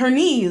mess. Her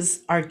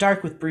knees are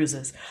dark with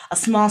bruises. A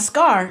small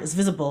scar is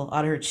visible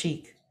on her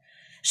cheek.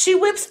 She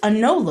whips a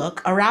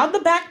no-look around the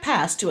back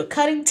pass to a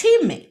cutting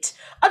teammate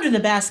under the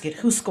basket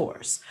who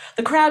scores.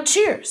 The crowd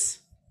cheers.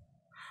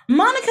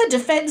 Monica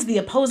defends the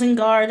opposing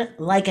guard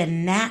like a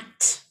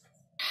gnat.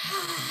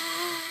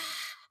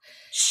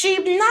 She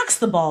knocks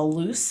the ball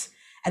loose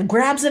and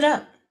grabs it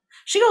up.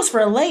 She goes for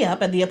a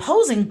layup, and the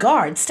opposing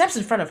guard steps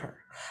in front of her.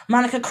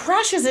 Monica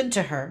crashes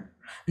into her,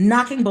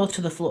 knocking both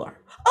to the floor.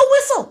 A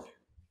whistle!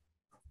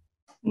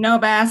 No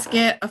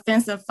basket,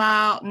 offensive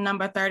foul,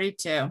 number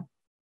 32.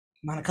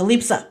 Monica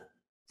leaps up.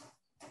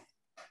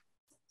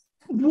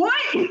 What?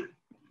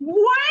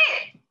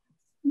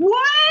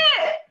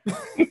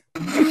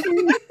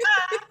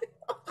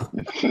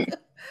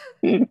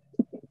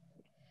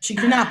 She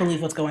cannot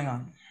believe what's going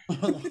on.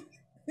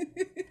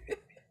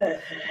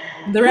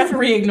 The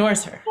referee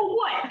ignores her. For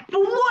what?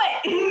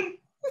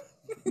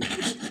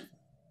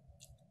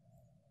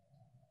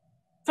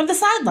 From the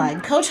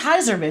sideline, Coach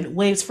Heiserman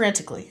waves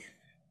frantically.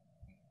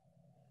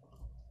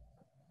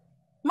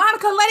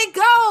 Monica, let it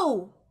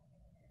go!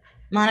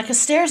 Monica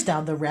stares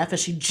down the ref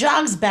as she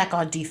jogs back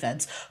on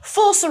defense,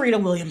 full Serena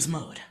Williams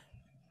mode.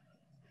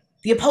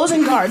 The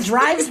opposing guard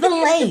drives the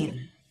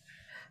lane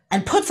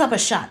and puts up a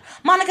shot.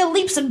 Monica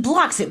leaps and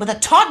blocks it with a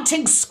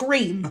taunting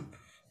scream.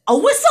 A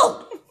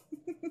whistle!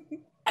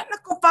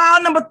 Technical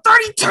foul, number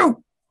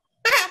 32.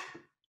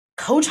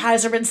 Coach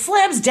Heiserman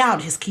slams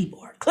down his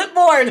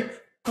clipboard.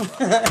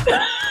 Both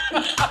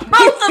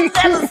of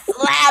them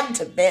slam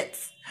to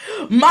bits.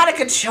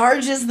 Monica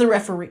charges the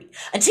referee.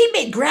 A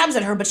teammate grabs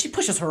at her, but she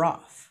pushes her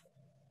off.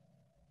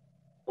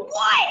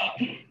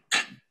 What?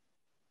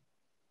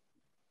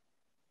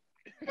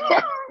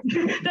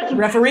 The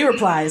referee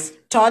replies,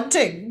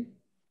 taunting.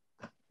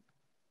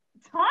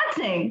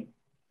 Taunting?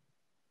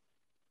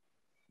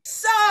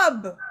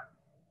 Sub!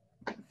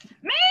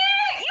 Man,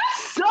 you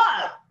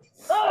suck!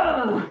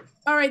 Ugh.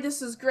 All right,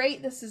 this is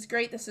great.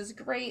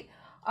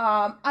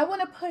 I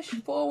want to push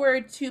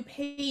forward to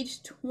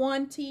page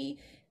 20,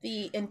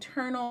 the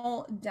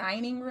internal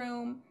dining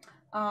room.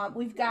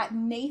 We've got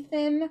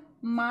Nathan,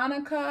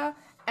 Monica,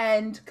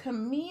 and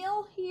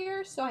Camille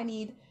here. So I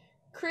need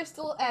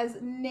Crystal as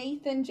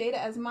Nathan, Jada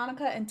as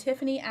Monica, and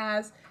Tiffany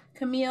as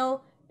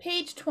Camille.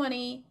 Page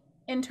 20,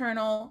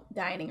 internal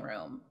dining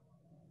room.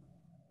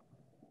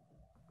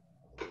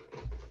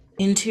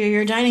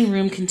 Interior dining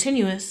room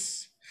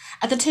continuous.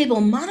 At the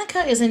table,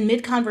 Monica is in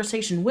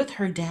mid-conversation with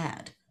her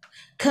dad.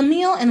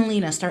 Camille and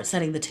Lena start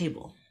setting the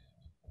table.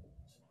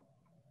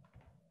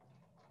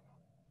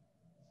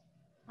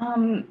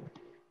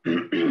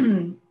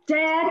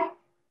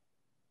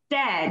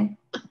 Dad,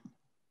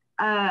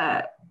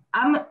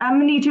 I'm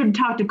gonna need you to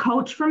talk to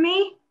Coach for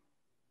me.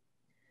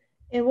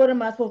 And what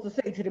am I supposed to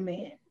say to the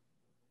man?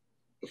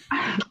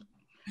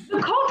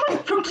 The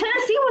coach from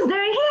Tennessee was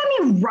there. He had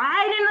me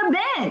riding the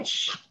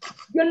bench.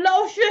 You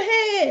lost your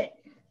head.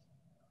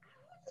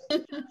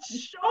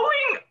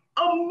 Showing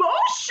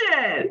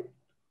emotion.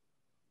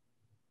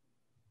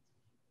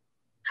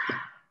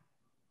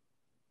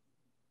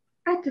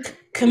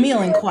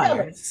 Camille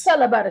inquires. Tell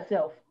her about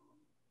herself.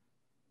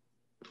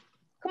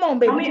 Come on,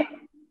 baby.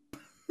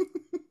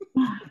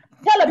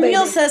 Tell her, baby.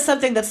 Camille says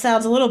something that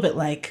sounds a little bit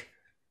like,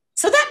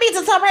 so that means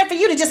it's all right for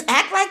you to just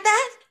act like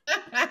that?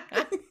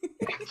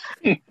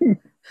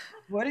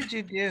 What did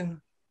you do?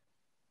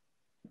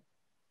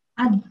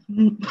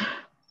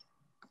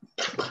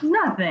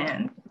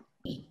 Nothing.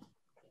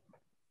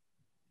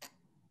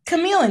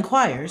 Camille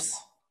inquires,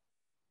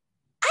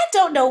 I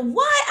don't know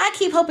why I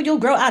keep hoping you'll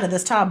grow out of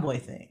this tomboy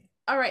thing.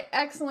 All right,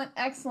 excellent.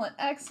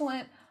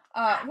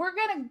 We're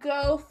gonna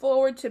go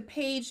forward to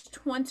page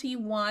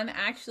 21,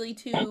 actually,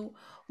 to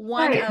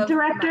one of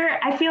Director,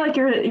 I feel like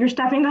you're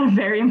stepping on a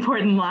very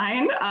important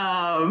line.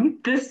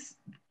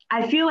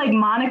 I feel like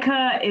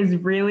Monica is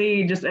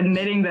really just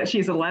admitting that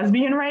she's a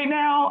lesbian right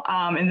now,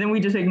 and then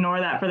we just ignore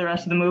that for the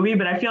rest of the movie.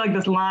 But I feel like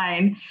this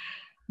line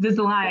just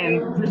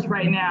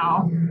right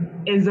now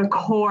is a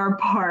core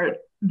part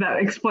that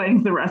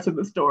explains the rest of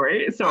the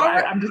story. So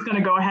I'm just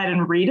gonna go ahead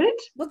and read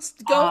it. Let's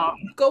go.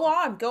 Go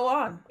on.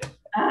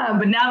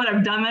 But now that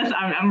I've done this,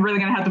 I'm really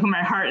gonna have to put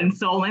my heart and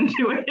soul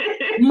into it.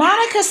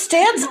 Monica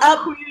stands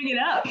up. Clearing it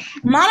up.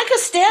 Monica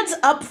stands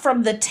up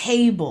from the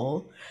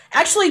table,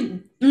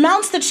 actually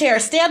mounts the chair,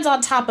 stands on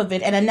top of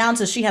it, and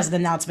announces she has an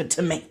announcement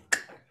to make.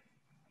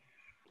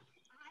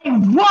 I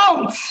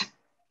won't.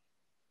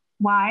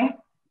 Why?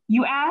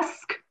 You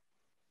ask?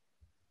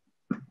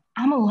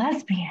 I'm a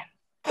lesbian.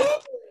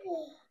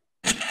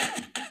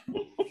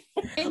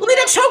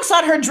 Lena chokes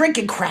on her drink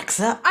and cracks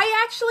up.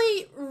 I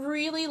actually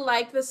really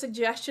like the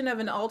suggestion of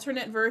an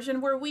alternate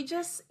version where we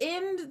just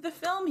end the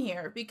film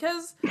here,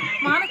 because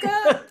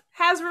Monica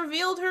has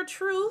revealed her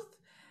truth,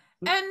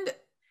 and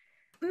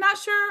I'm not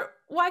sure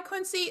why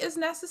Quincy is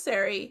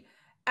necessary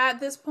at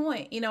this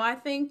point. I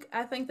think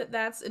that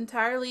that's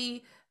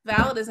entirely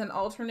valid as an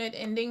alternate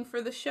ending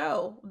for the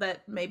show,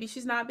 that maybe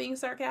she's not being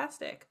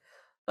sarcastic,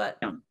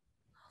 but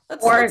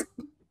let's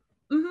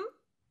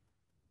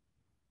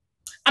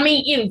I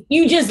mean,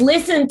 you just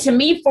listen to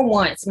me for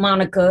once,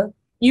 Monica.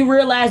 You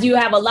realize you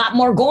have a lot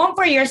more going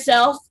for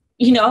yourself,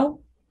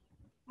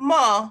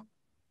 Ma,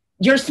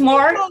 You're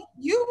smart.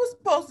 You were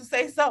supposed to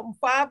say something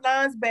 5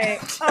 lines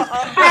back. Well,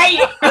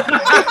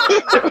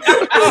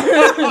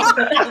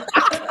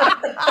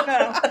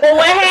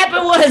 what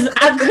happened was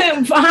I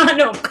couldn't find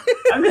them.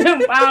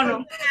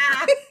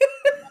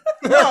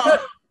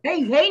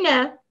 Hey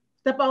now.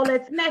 Stop all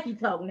that snacky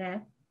talk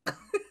now.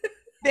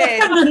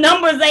 The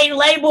numbers ain't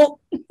labeled.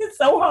 It's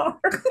so hard.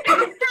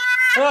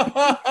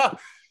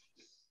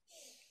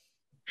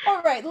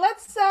 All right,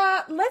 let's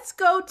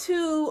go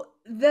to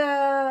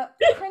the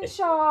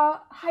Crenshaw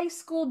High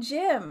School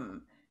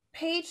gym.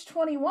 Page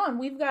 21.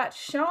 We've got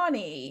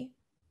Shawnee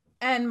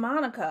and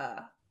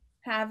Monica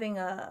having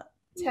a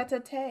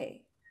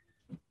tete-a-tete,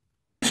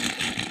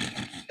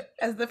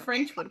 as the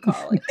French would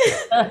call it.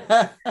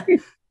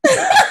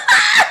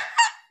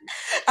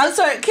 I'm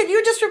sorry, can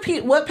you just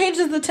repeat what page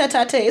does the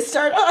tete-a-tete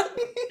start on?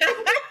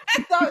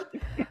 So,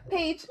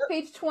 page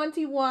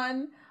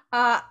 21.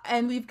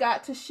 And we've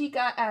got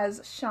Tashika as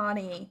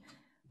Shawnee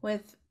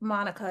with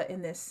Monica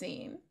in this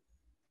scene.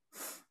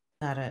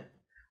 Got it.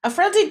 A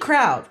frenzied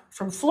crowd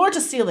from floor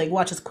to ceiling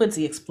watches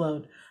Quincy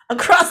explode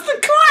across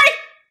the court.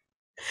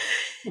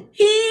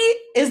 He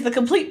is the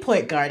complete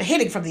point guard,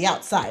 hitting from the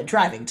outside,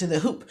 driving to the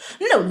hoop.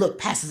 No look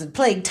passes and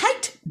playing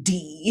tight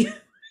D.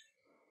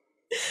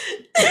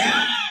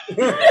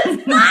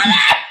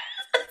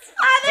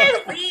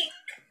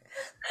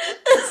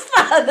 His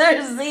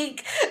father,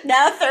 Zeke,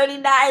 now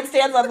 39,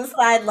 stands on the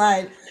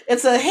sideline.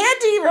 It's a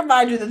handy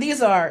reminder that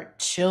these are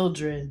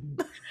children.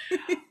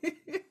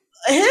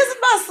 His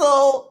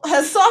muscle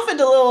has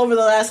softened a little over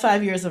the last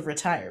 5 years of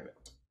retirement.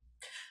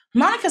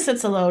 Monica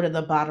sits alone in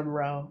the bottom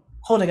row,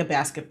 holding a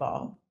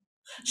basketball.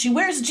 She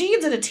wears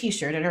jeans and a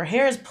t-shirt, and her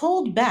hair is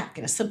pulled back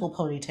in a simple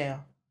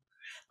ponytail.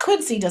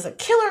 Quincy does a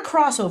killer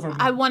crossover move.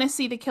 I want to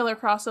see the killer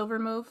crossover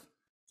move.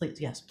 Please,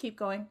 yes. Keep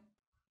going.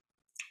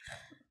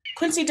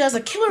 Quincy does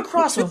a killer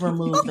crossover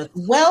move that's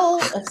well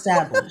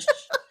established,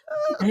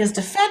 and his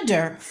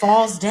defender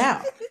falls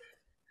down.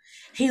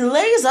 He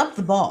lays up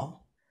the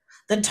ball,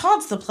 then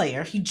taunts the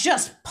player he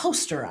just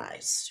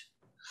posterized.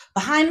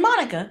 Behind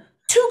Monica,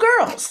 2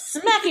 girls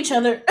smack each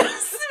other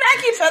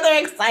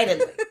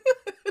excitedly,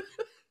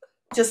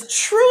 just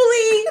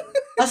truly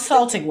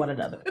assaulting one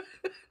another.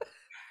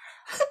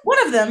 One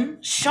of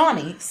them,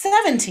 Shawnee,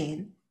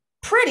 17,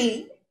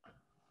 pretty,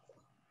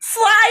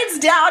 slides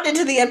down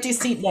into the empty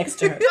seat next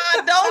to her.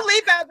 Don't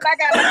leave out. I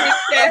got to fix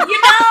that.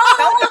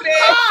 Don't do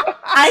that.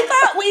 I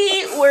thought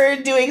we were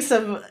doing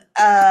some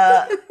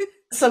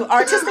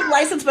artistic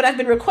license, but I've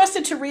been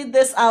requested to read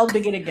this. I'll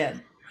begin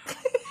again.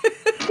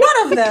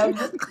 One of them,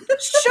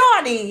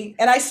 Shawnee,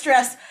 and I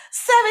stress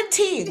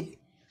 17,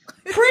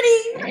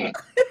 pretty,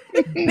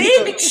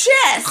 big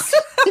chest,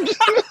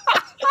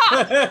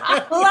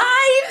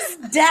 slides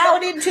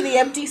down into the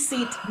empty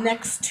seat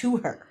next to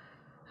her.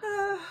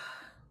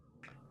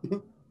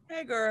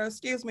 Hey girl,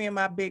 excuse me and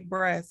my big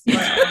breasts.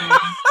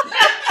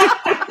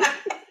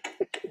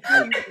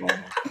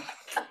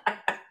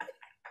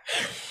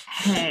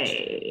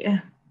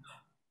 Hey.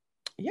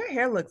 Your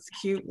hair looks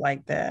cute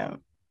like that.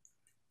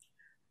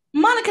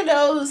 Monica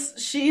knows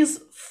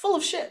she's full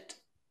of shit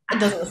and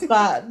doesn't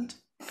respond.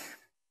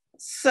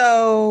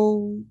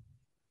 So,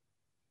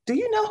 do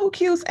you know who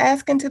Q's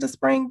asking to the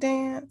spring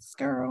dance,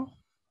 girl?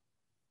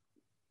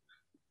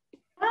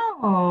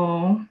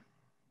 Oh,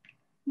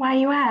 why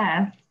you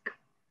ask?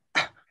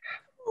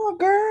 Oh,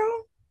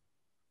 girl,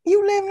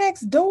 you live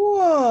next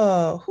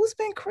door. Who's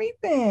been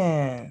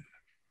creeping?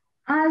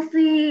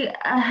 Honestly,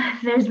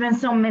 there's been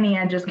so many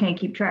I just can't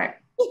keep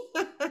track.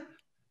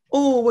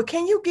 Oh, well,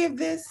 can you give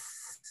this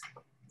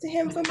to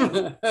him for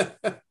me?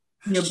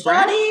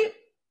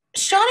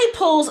 Shawnee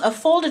pulls a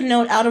folded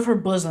note out of her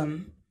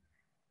bosom.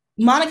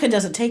 Monica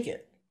doesn't take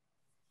it.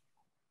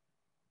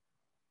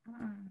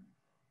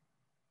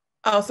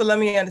 Oh, so let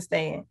me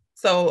understand.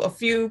 So a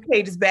few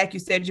pages back, you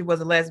said you was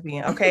a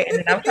lesbian, okay? And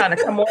then I'm trying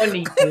to come on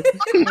these.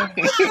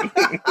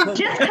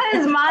 Just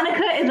because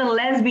Monica is a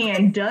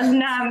lesbian does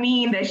not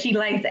mean that she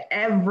likes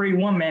every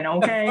woman,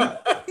 okay?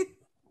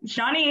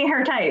 Shawnee ain't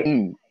her type.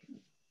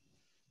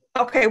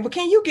 Okay, well,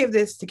 can you give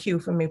this to Q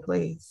for me,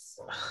 please?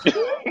 I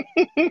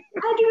do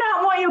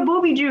not want your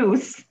booby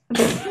juice.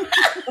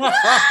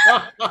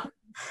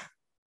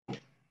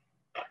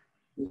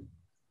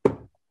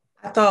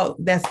 I thought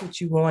that's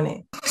what you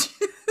wanted.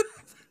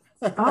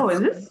 Oh,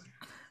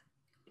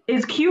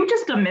 is Q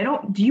just a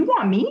middle? Do you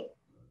want me?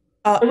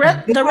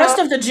 The rest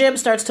of the gym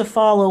starts to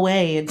fall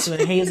away into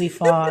a hazy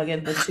fog,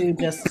 and the two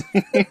just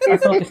are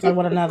focused on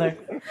one another.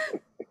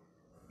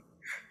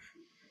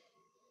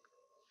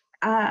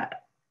 God,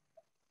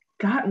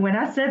 when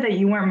I said that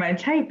you weren't my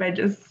type, I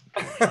just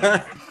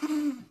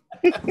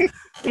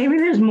maybe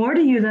there's more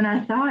to you than I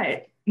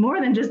thought. More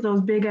than just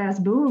those big ass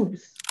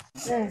boobs.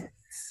 Yes.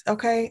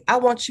 Okay, I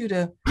want you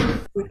to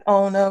put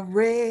on a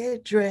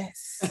red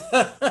dress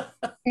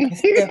and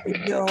step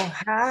in your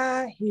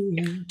high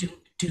heel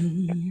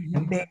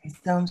and maybe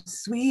some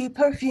sweet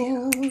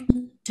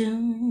perfume.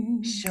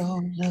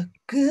 Sure look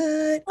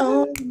good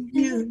on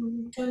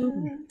you.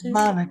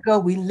 Monica,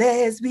 we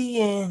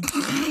lesbian.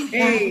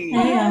 Hey.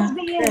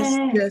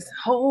 Let's just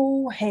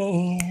hold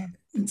hands.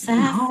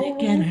 Sapphic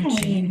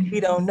energy. We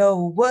don't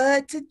know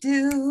what to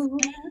do.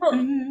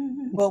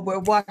 But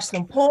we'll watch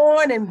some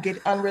porn and get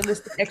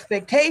unrealistic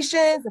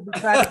expectations, and we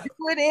try to do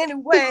it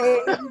anyway.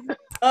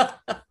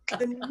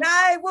 The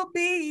night will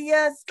be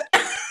us.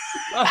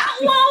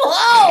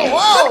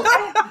 Whoa!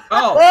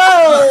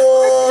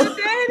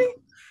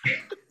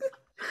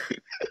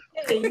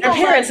 Their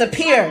parents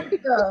appear.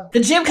 The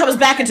gym comes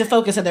back into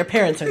focus and their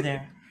parents are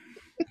there.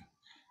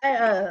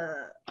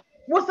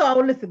 What's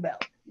all this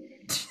about?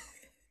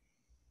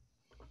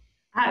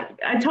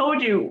 I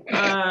told you,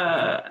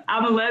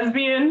 I'm a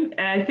lesbian,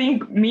 and I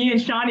think me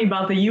and Shawnee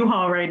about the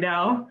U-Haul right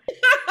now.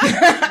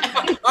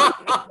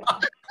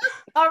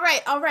 All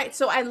right.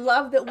 So I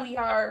love that we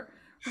are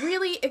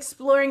really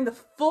exploring the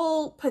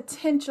full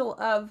potential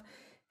of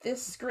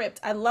this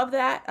script. I love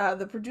that.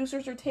 The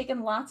producers are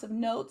taking lots of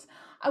notes.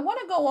 I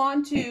want to go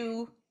on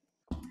to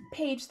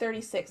page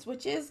 36,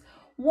 which is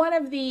one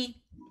of the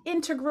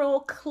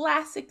integral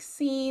classic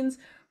scenes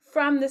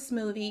from this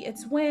movie.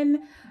 It's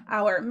when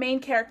our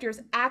main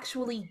characters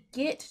actually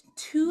get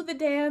to the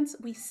dance.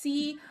 We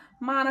see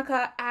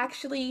Monica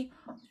actually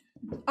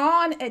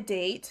on a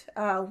date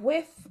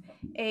with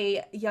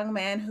a young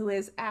man who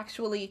is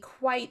actually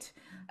quite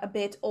a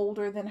bit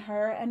older than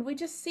her, and we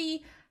just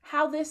see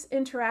how this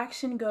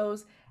interaction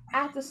goes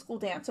at the school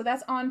dance. So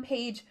that's on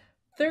page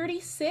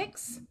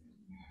 36.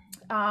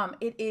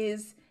 It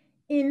is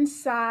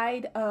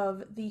inside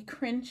of the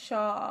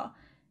Crenshaw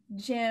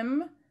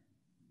gym,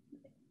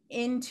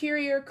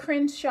 interior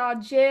Crenshaw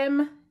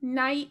gym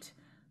night,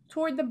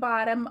 toward the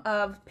bottom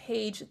of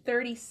page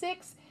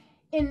 36.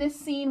 In this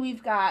scene,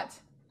 we've got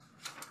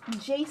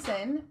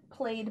Jason,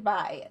 played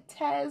by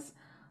Tez,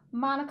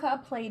 Monica,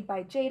 played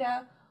by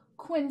Jada,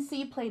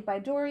 Quincy, played by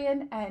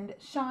Dorian, and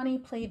Shawnee,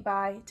 played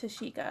by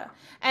Tashika.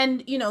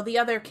 And, you know, the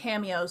other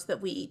cameos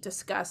that we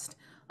discussed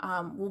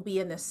will be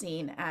in this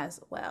scene as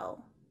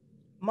well.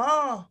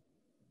 Mom.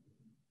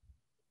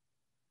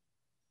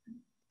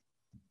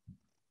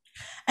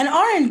 An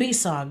R&B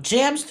song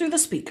jams through the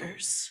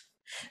speakers,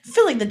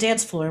 filling the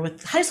dance floor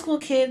with high school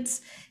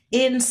kids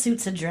in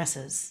suits and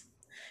dresses.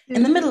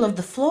 In the middle of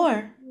the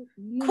floor,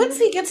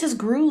 Quincy gets his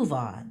groove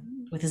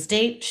on with his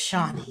date,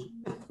 Shawnee.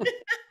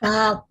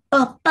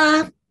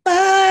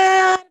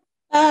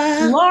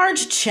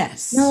 Large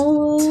chest.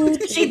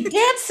 She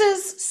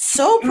dances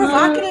so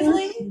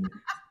provocatively.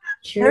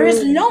 There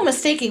is no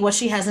mistaking what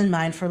she has in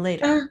mind for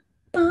later.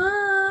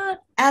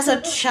 As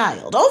a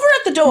child, over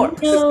at the door,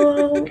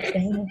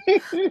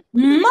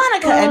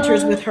 Monica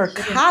enters with her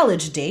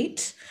college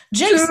date,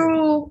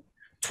 Jason,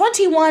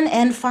 21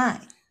 and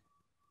fine.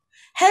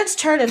 Heads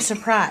turn in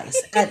surprise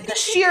at the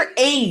sheer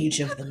age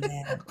of the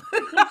man.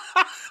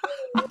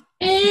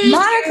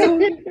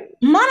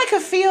 Monica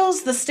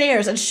feels the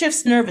stares and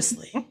shifts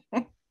nervously.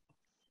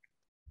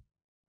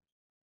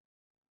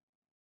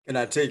 Can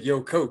I take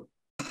your coat?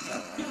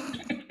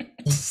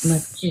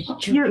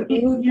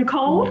 You're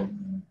cold?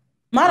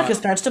 Monica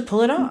starts to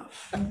pull it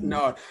off.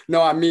 No,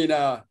 I mean,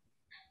 I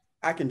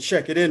can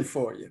check it in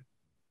for you.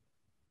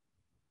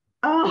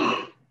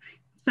 Oh,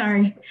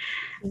 sorry.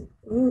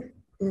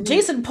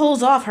 Jason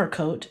pulls off her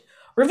coat,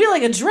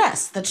 revealing a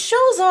dress that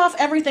shows off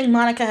everything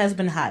Monica has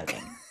been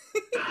hiding.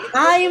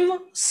 I'm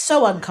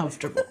so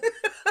uncomfortable.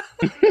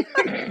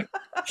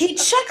 He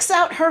checks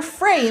out her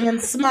frame and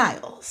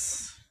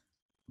smiles.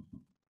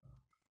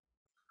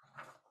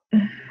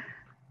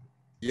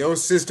 Your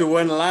sister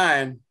wasn't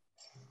lying.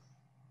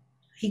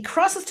 He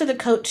crosses to the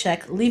coat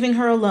check, leaving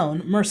her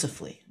alone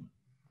mercifully.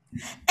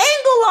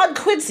 Angle on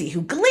Quincy,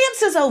 who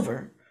glances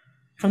over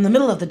from the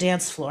middle of the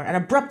dance floor and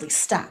abruptly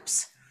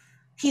stops.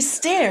 He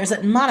stares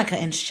at Monica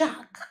in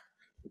shock.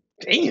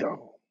 Damn.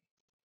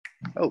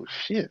 Oh,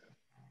 shit.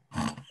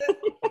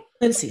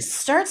 Quincy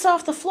starts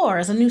off the floor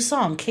as a new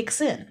song kicks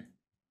in.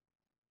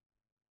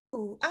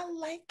 Ooh, I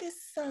like this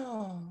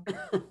song.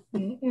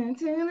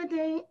 Until the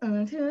day,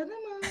 until the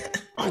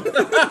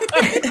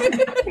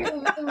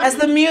As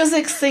the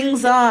music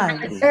sings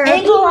on,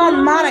 angle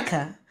on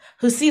Monica,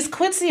 who sees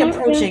Quincy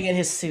approaching in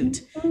his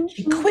suit.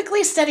 She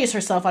quickly steadies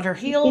herself on her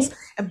heels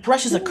and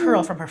brushes a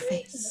curl from her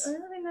face.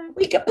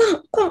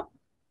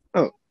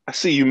 Oh, I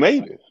see you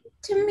made it.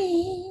 To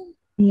me.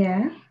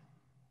 Yeah.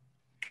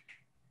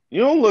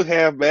 You don't look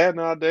half bad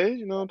nowadays.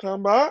 You know what I'm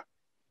talking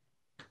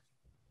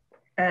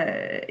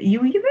about?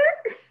 You either?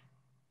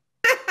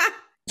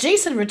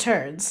 Jason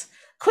returns.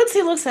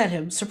 Quincy looks at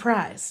him,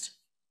 surprised.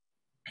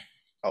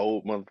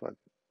 Old motherfucker.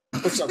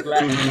 What's up,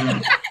 Black?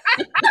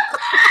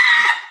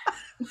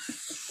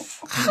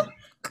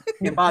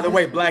 And by the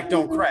way, Black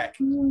don't crack.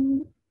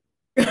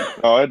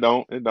 Oh, it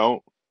don't.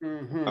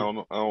 Mm-hmm. I don't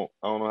know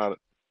how to.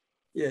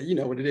 Yeah, you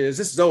know what it is.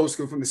 This is old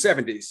school from the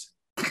 70s.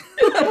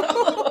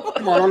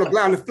 Come on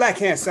the black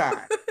hand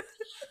side.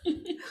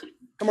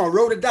 Come on,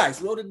 roll the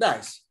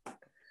dice.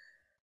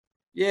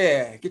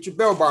 Yeah, get your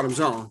bell bottoms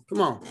on.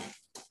 Come on.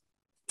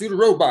 Do the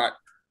robot.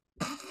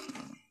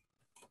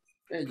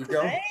 There you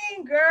go.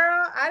 Dang,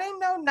 girl. I didn't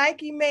know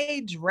Nike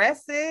made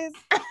dresses.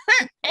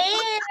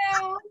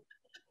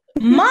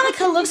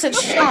 Monica looks at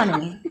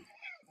Shawnee,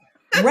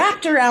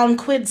 wrapped around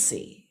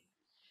Quincy.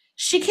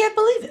 She can't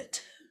believe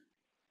it.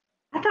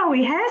 I thought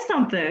we had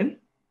something.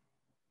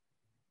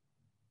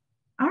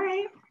 All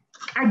right.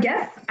 I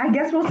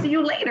guess we'll see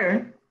you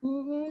later.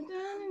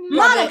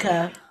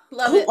 Monica.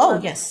 Love it. Oh, love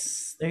it.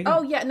 Yes. There you go.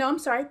 Oh, yeah. No, I'm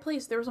sorry.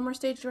 Please. There was one more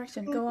stage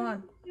direction. Go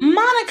on.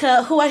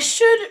 Monica, who I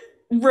should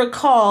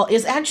recall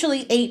is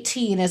actually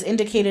 18 as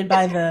indicated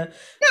by the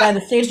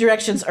stage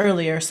directions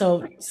earlier.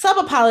 So sub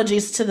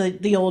apologies to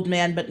the old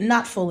man, but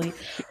not fully.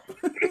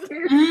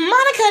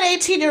 Monica, an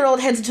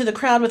 18-year-old, heads into the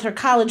crowd with her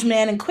college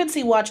man, and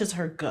Quincy watches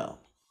her go.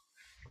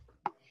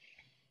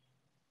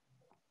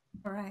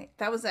 All right,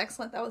 that was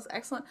excellent. That was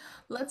excellent.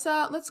 Let's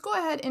go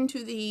ahead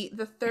into the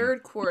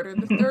third quarter.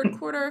 The third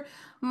quarter,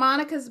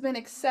 Monica's been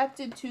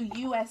accepted to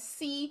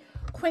USC.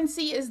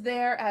 Quincy is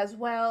there as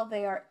well.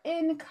 They are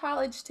in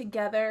college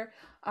together.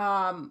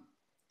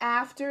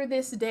 After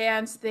this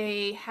dance,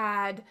 they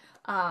had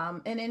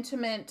an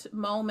intimate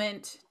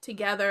moment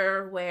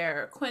together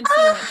where Quincy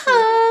went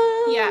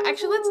to. Yeah,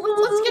 actually, let's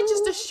get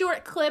just a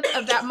short clip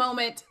of that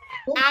moment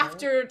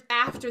after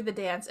the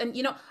dance. And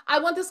I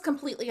want this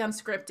completely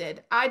unscripted.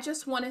 I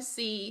just want to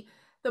see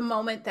the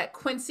moment that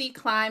Quincy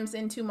climbs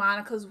into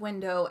Monica's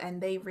window and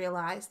they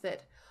realize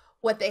that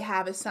what they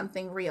have is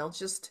something real.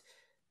 Just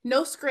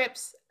no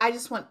scripts. I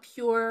just want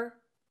pure,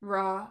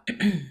 raw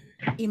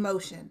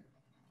emotion.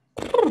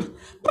 I'll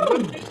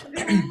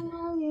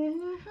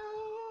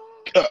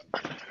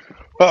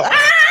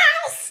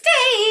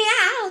stay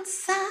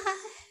outside.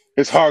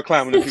 It's hard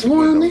climbing in people's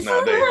windows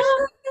nowadays.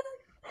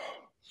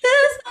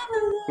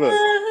 Look,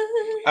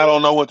 I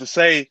don't know what to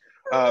say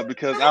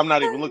because I'm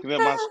not even looking at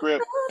my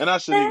script, and I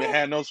shouldn't even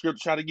have no script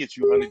to try to get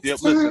you, honey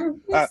dip.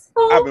 Listen,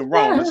 I've been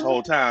wrong this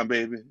whole time,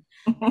 baby.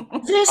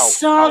 This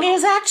song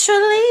is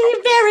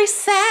actually very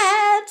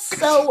sad.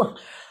 So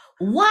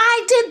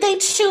why did they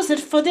choose it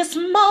for this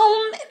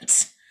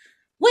moment?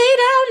 We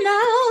don't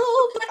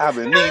know. I've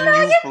been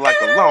needing you for like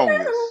the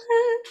longest.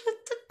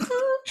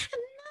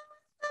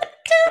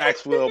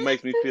 Maxwell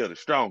makes me feel the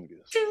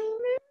strongest.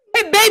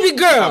 Hey, baby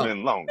girl. I've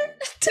been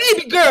longest.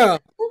 Baby girl.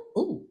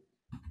 Ooh.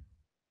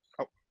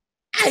 Oh.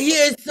 I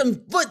hear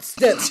some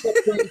footsteps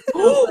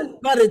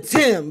by the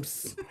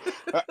Timbs.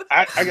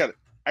 I got it.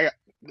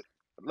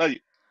 Love you.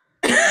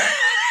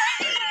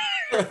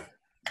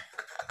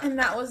 And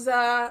that was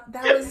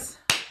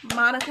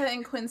Monica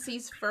and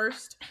Quincy's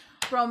first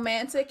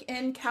romantic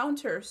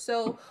encounter.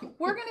 So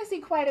we're going to see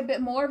quite a bit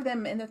more of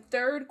them in the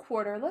third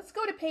quarter. Let's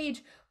go to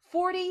page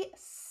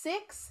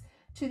 46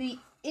 to the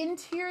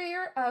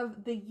interior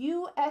of the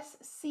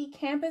USC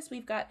campus.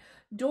 We've got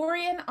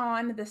Dorian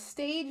on the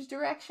stage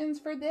directions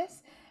for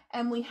this,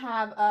 and we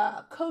have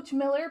Coach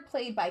Miller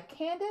played by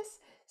Candace,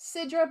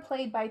 Sidra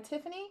played by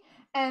Tiffany,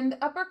 and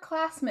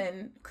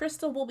upperclassmen.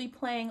 Crystal will be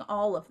playing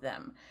all of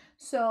them.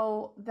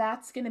 So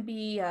that's going to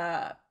be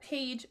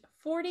page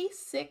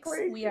 46.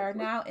 We are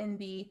now in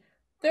the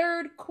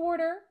third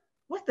quarter.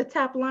 What's the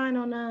top line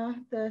on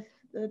the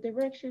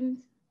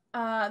directions?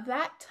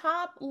 That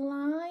top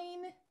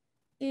line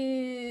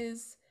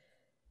is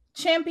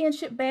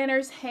championship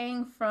banners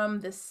hang from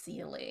the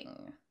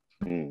ceiling.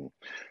 And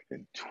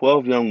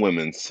 12 young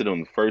women sit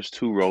on the first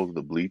two rows of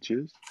the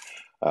bleachers.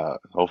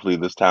 Hopefully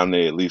this time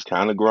they at least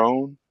kind of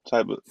grown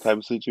type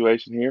of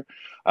situation here.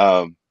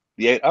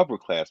 The 8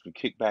 upperclassmen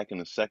kick back in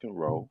the second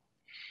row,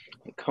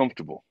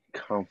 comfortable,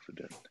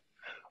 confident.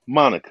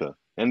 Monica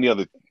and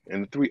the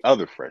 3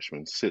 other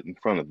freshmen sit in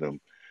front of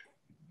them,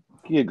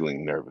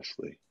 giggling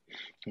nervously.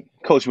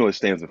 Coach Miller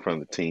stands in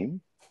front of the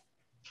team.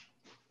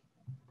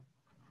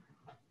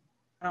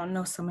 I don't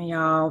know some of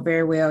y'all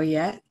very well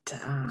yet,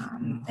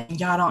 and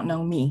y'all don't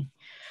know me,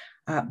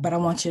 but I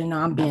want you to know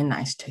I'm being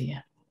nice to you.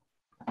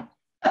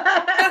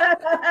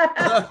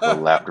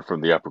 Laughter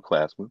from the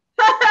upperclassmen.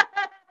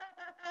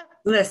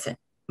 Listen,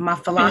 my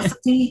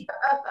philosophy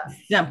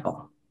is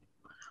simple: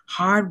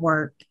 hard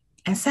work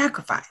and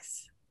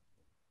sacrifice.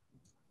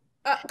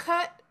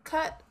 Cut.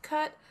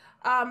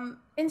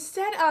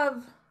 Instead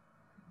of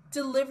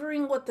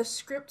delivering what the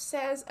script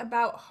says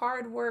about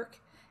hard work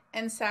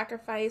and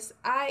sacrifice,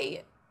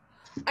 I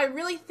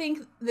really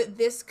think that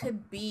this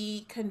could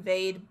be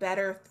conveyed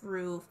better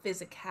through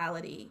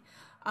physicality.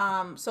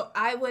 So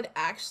I would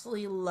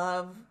actually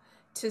love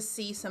to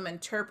see some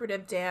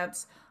interpretive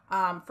dance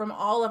from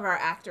all of our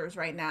actors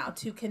right now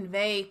to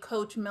convey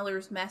Coach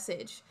Miller's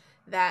message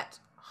that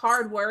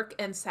hard work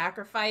and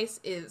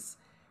sacrifice is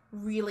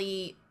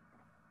really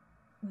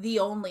the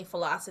only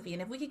philosophy.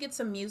 And if we could get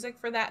some music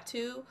for that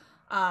too,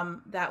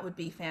 that would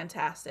be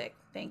fantastic.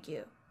 Thank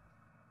you.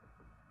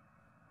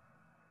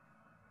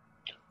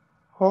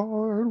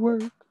 Hard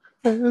work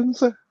and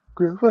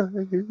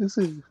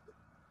sacrifices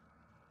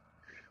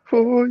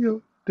for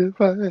your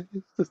devices.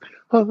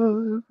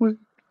 Hard work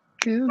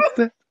and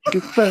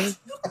sacrifice.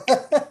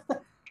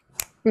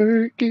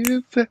 Work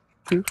and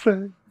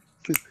sacrifice.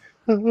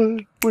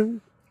 Hard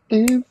work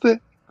and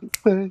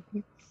sacrifice.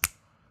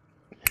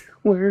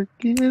 Work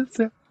and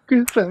sacrifice.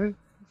 Sacrifices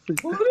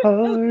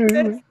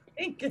are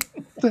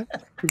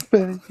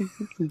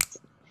sacrifices.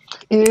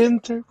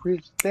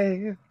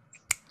 Interesting.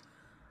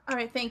 All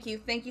right, thank you.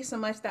 Thank you so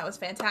much. That was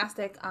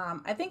fantastic.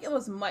 I think it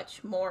was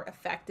much more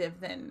effective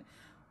than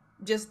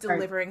just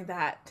delivering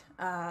that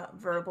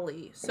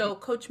verbally. So,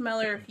 Coach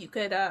Miller, if you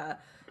could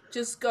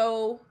just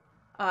go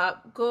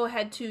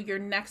ahead to your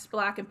next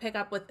block and pick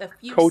up with a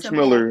few. Coach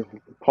simple... Miller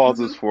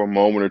pauses for a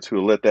moment or two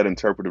to let that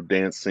interpretive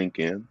dance sink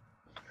in.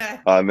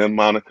 And then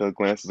Monica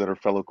glances at her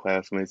fellow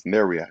classmates and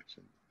their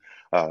reaction.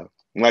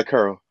 Like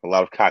her, a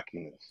lot of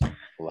cockiness, a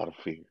lot of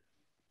fear.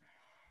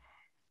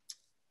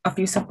 A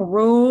few simple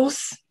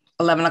rules.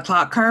 11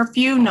 o'clock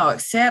curfew, no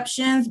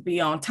exceptions. Be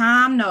on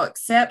time, no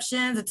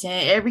exceptions.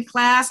 Attend every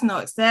class, no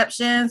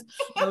exceptions.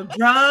 No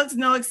drugs,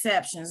 no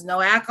exceptions. No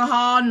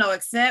alcohol, no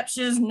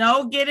exceptions.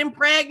 No getting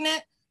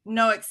pregnant,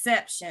 no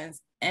exceptions.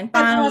 And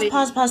finally,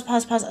 pause.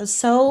 I'm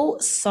so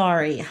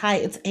sorry. Hi,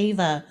 it's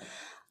Ava.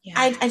 Yeah.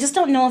 I just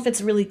don't know if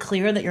it's really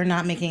clear that you're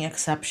not making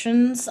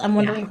exceptions. I'm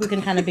wondering if we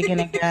can kind of begin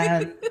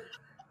again.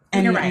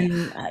 And, you're right.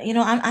 And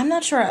I'm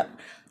not sure.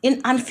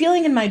 I'm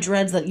feeling in my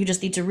dreads that you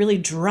just need to really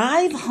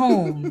drive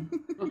home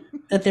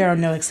that there are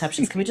no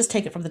exceptions. Can we just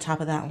take it from the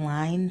top of that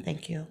line?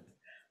 Thank you.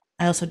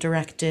 I also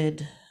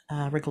directed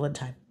Wrinkle in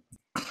Time.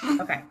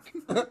 Okay.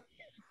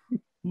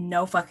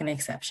 No fucking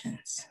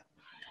exceptions.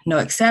 No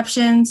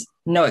exceptions.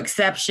 No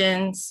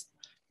exceptions.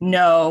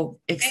 No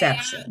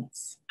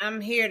exceptions. I'm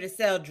here to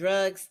sell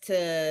drugs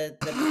to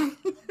the...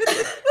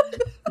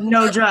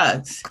 No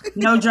drugs.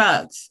 No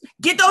drugs.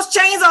 Get those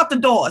chains off the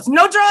doors.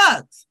 No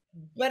drugs.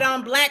 But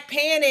on Black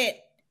Planet,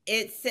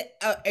 it's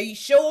are you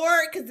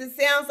sure? Because it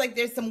sounds like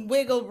there's some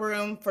wiggle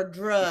room for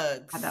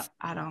drugs.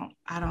 I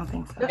don't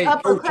think so. Hey,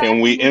 Can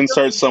we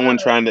insert someone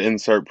trying to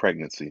insert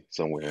pregnancy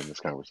somewhere in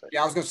this conversation?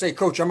 Yeah, I was gonna say,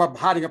 Coach, I'm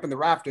hiding up in the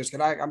rafters.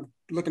 I'm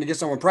looking to get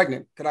someone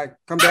pregnant. Could I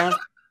come down?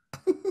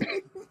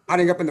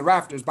 Hiding up in the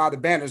rafters by the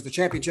banners, the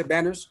championship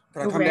banners.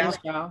 Could I come down?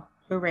 Y'all?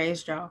 Who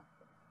raised y'all?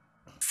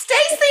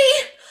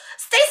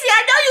 Stacy,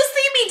 I know you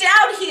see me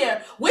down here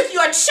with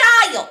your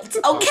child,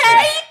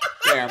 okay?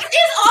 Yeah.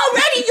 It's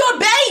already your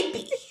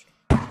baby.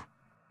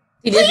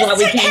 See, this is why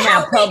we can't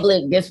have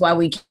public. That's why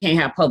we can't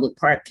have public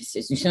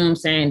practices. You see what I'm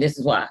saying? This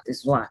is why.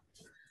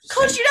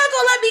 Coach, you're not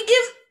gonna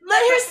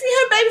let her see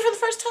her baby for the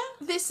first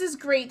time? This is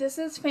great. This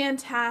is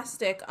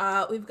fantastic.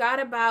 We've got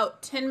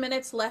about 10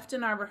 minutes left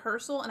in our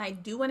rehearsal, and I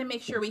do want to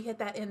make sure we hit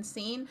that end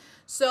scene.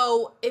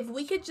 So if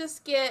we could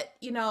just get,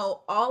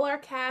 all our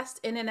cast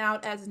in and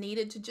out as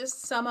needed to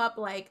just sum up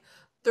like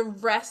the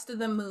rest of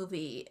the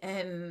movie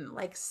in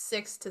like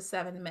 6 to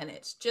 7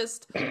 minutes.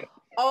 Just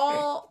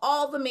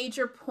all the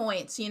major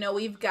points.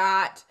 We've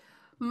got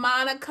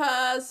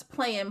Monica's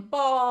playing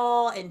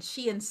ball, and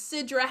she and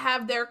Sidra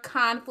have their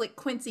conflict.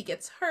 Quincy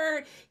gets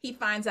hurt. He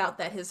finds out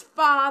that his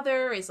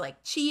father is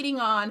like cheating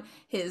on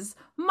his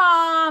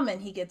mom,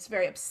 and he gets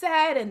very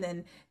upset, and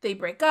then they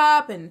break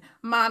up, and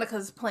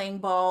Monica's playing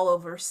ball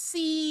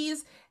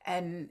overseas,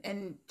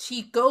 and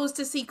she goes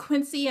to see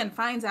Quincy and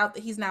finds out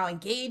that he's now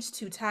engaged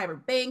to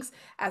Tyra Banks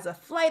as a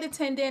flight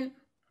attendant.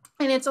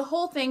 And it's a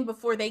whole thing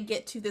before they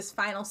get to this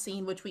final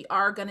scene, which we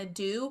are going to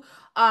do.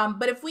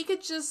 But if we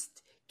could just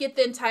get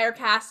the entire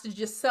cast to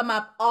just sum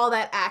up all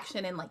that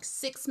action in like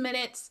 6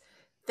 minutes,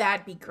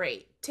 that'd be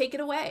great. Take it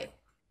away.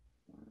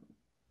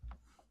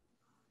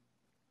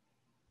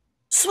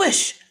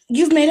 Swish,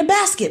 you've made a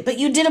basket, but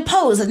you did a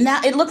pose, and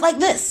now it looked like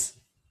this.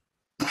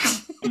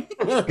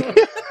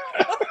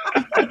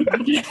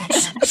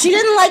 She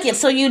didn't like it,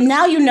 so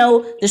now you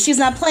know that she's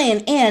not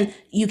playing, and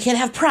you can't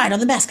have pride on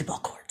the basketball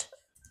court.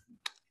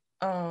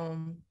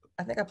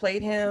 I think I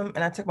played him,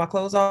 and I took my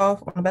clothes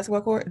off on the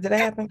basketball court. Did that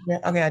happen? Yeah.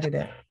 Okay, I did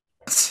that.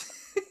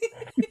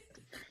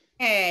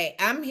 Hey,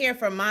 I'm here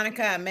for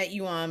Monica. I met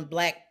you on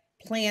Black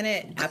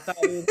Planet. I thought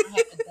we were going to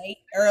have a date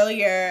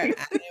earlier.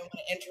 I didn't want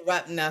to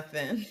interrupt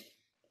nothing.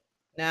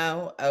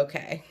 No?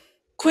 Okay.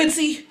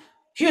 Quincy,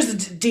 here's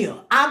the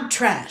deal. I'm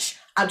trash.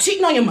 I'm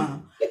cheating on your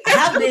mom. I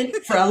have been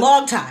for a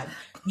long time.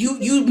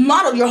 You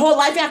modeled your whole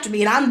life after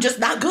me, and I'm just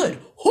not good.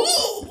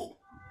 Ooh.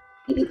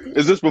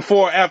 Is this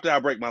before or after I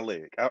break my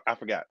leg? I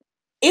forgot.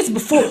 It's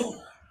before.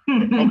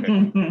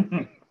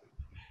 Okay.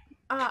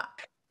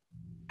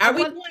 Are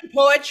we doing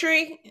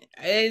poetry?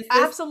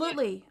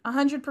 Absolutely,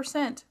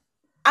 100%.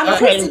 I'm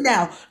crazy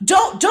now.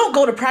 Don't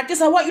go to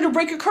practice. I want you to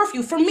break your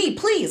curfew for me,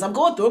 please. I'm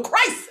going through a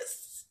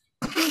crisis.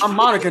 I'm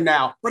Monica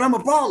now, but I'm a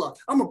baller.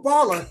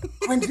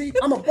 Quincy.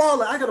 I'm a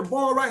baller. I got a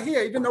ball right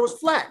here, even though it's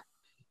flat.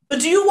 But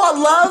do you want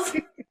love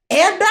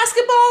and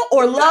basketball,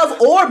 or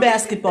love or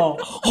basketball?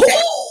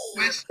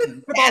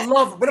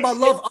 What about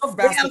love of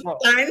basketball?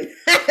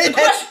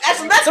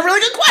 That's a really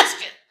good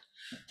question.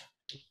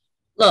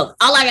 Look,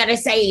 all I gotta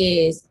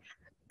say is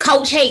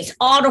Coach hates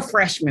all the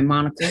freshmen,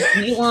 Monica.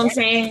 You know what I'm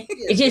saying?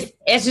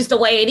 It's just the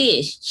way it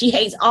is. She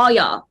hates all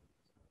y'all.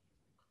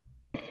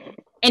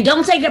 And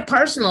don't take it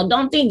personal.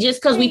 Don't think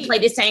just because we play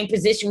the same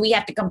position, we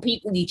have to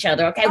compete with each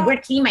other. Okay, we're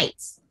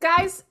teammates.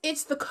 Guys,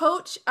 it's the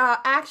coach.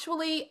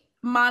 Actually,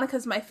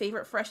 Monica's my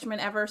favorite freshman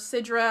ever.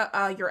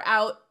 Sidra, you're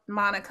out.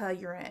 Monica,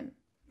 you're in.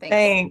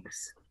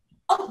 Thanks.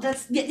 Oh,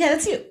 that's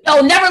you.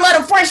 Oh, never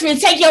let a freshman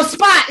take your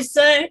spot,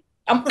 son.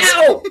 I'm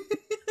out.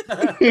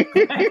 You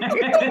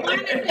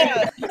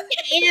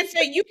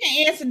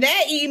can answer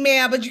that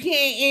email, but you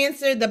can't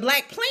answer the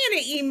Black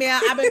Planet email.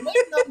 I've been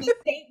waiting on this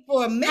tape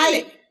for a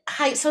minute.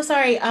 Hi, so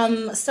sorry.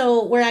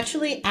 So we're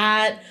actually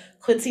at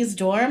Quincy's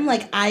dorm.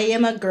 Like, I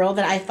am a girl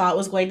that I thought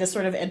was going to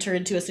sort of enter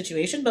into a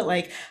situation, but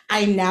like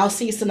I now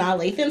see Sanaa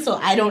Lathan, so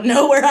I don't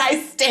know where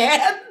I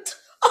stand.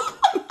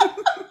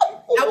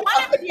 I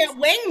want to be a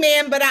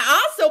wingman, but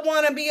I also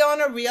want to be on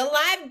a real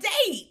live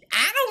date.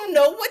 I don't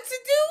know what to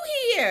do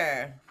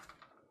here.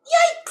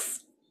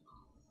 Yikes!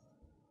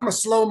 I'm a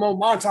slow-mo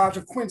montage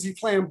of Quincy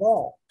playing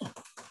ball.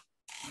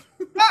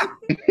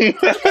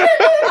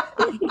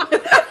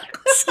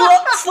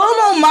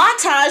 Slow-mo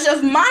montage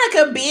of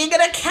Monica being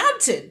an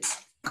accountant.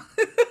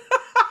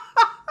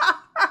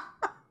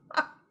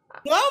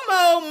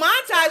 Slow-mo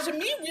montage of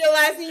me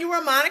realizing you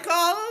were Monica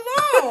all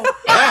along.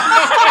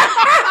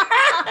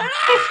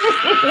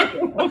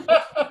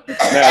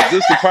 Now, is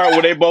this the part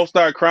where they both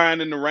start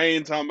crying in the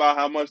rain, talking about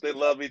how much they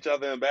love each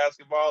other in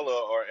basketball,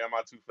 or am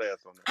I too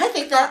fast on that? I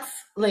think that's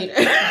later.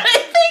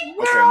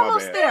 We're my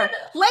almost bad. there.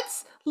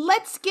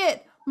 Let's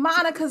get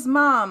Monica's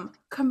mom,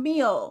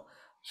 Camille,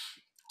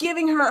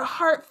 giving her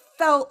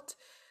heartfelt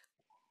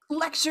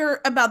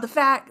lecture about the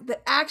fact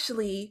that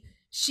actually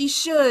she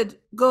should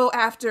go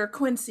after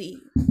Quincy,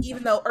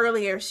 even though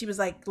earlier she was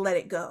like, let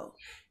it go.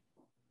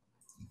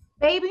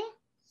 Baby,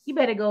 you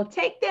better go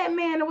take that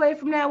man away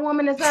from that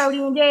woman that's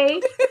already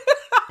engaged.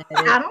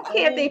 I don't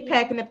care if they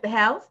packing up the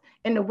house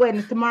and the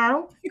wedding's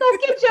tomorrow. Go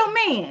get your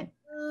man.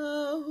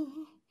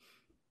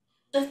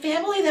 The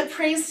family that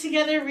prays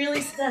together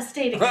really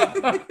stay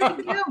together.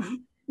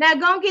 Now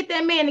go and get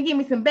that man and give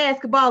me some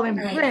basketball and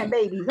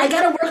grandbabies. I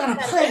gotta work on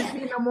a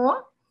plan. No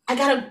more. I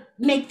gotta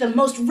make the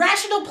most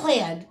rational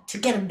plan to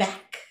get him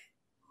back.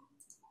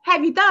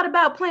 Have you thought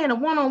about playing a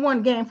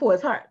one-on-one game for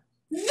his heart?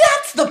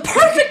 That's the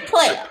perfect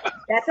plan.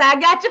 That's how I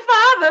got your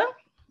father.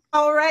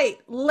 All right,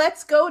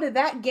 let's go to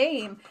that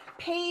game.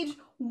 Page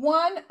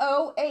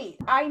 108.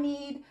 I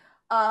need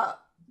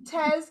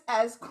Tez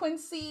as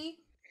Quincy.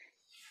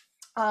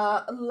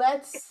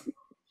 Let's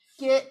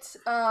get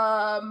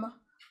I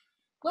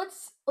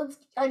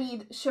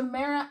need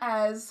Shamara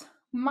as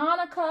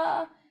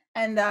Monica,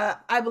 and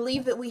I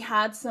believe that we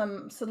had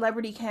some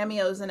celebrity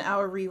cameos in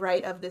our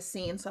rewrite of this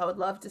scene, so I would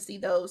love to see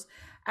those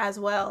as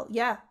well.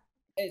 Yeah.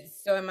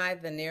 So am I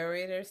the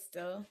narrator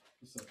still?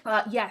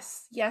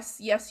 Yes,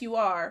 you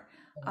are.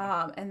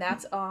 And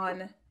that's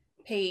on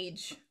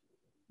page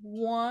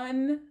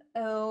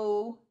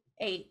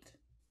 108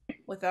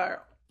 with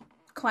our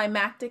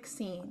climactic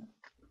scene.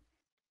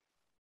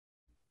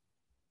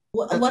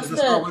 What's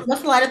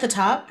the light at the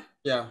top?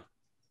 Yeah.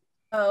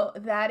 Oh,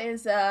 that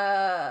is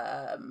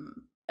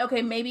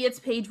okay, maybe it's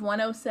page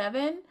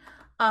 107.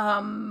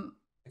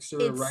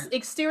 Exterior right.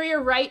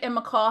 Exterior right and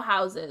McCall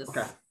houses.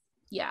 Okay.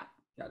 Yeah.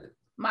 Got it.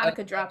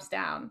 Monica drops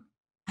down.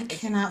 I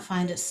cannot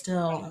find it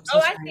still. I'm so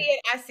I sorry. see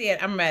it. I see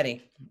it. I'm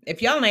ready.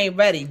 If y'all ain't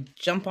ready,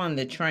 jump on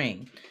the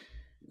train.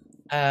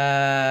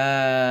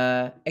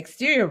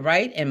 Exterior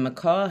right and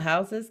McCall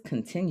houses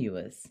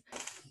continuous.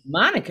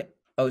 Monica.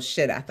 Oh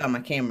shit! I thought my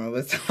camera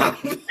was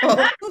off.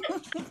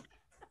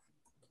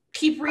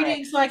 Keep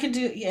reading so I can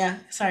do. Yeah,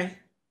 sorry.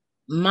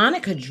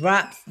 Monica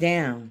drops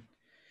down.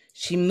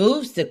 She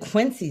moves to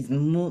Quincy's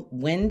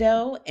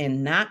window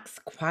and knocks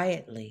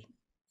quietly.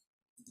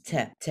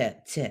 Tap,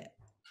 tap, tap.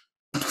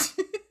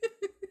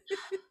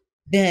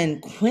 Then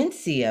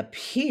Quincy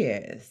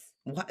appears.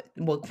 What?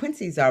 Well,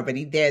 Quincy's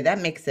already there. That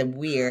makes it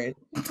weird.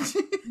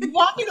 You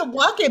want me to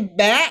walk it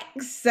back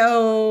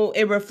so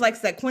it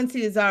reflects that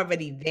Quincy is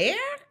already there?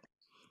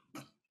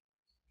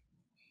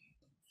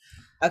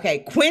 Okay,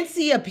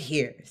 Quincy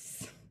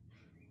appears.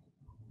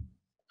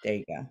 There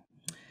you go.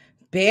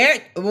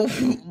 Bear.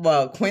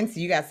 Well,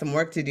 Quincy, you got some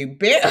work to do.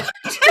 Bear.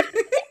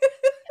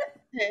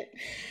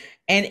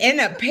 And in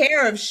a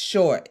pair of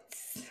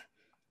shorts,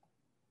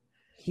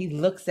 he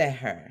looks at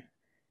her,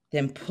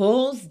 then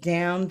pulls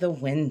down the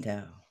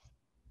window.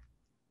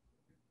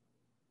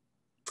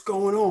 What's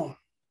going on?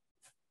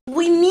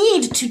 We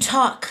need to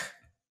talk.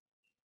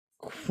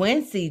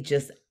 Quincy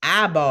just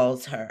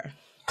eyeballs her.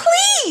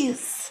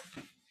 Please.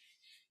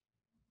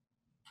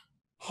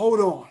 Hold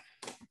on.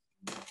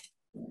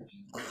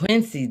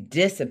 Quincy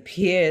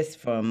disappears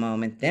for a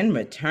moment, then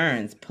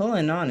returns,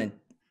 pulling on a.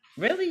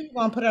 Really, you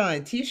gonna put on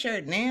a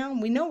t-shirt now?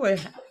 We know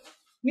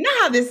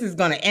how this is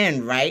gonna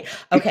end, right?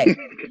 Okay.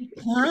 He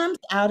climbs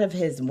out of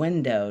his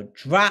window,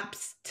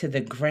 drops to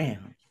the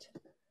ground.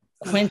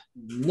 Quincy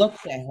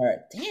looks at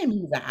her. Damn,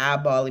 he's an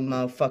eyeballing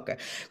motherfucker.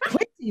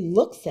 Quincy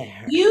looks at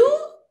her.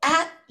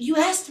 You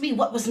asked me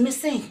what was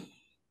missing.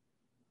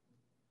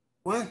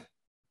 What?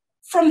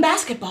 From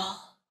basketball.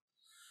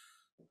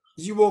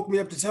 You woke me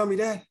up to tell me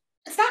that?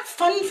 It's not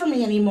fun for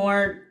me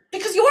anymore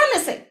because you're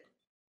missing.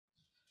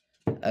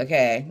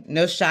 Okay,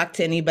 no shock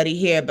to anybody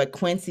here, but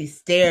Quincy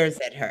stares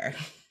at her.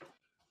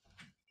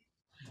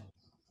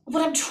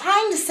 What I'm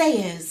trying to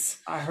say is...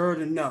 I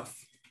heard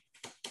enough.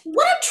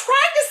 What I'm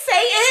trying to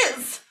say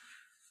is...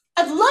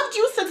 I'd loved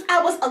you since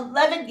I was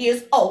 11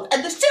 years old,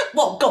 and the shit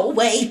won't go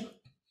away.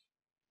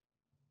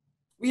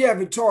 We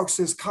haven't talked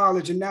since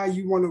college, and now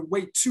you want to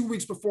wait 2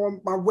 weeks before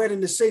my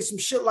wedding to say some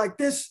shit like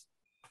this?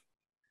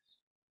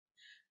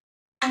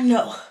 I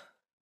know.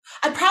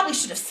 I probably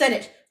should have said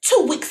it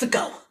 2 weeks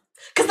ago,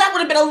 because that would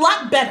have been a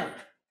lot better.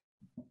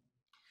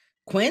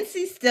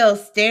 Quincy's still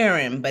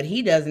staring, but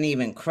he doesn't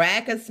even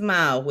crack a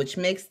smile, which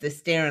makes the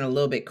staring a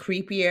little bit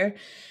creepier.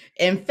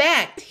 In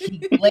fact, he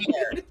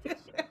glared.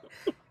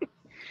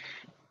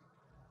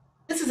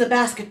 This is a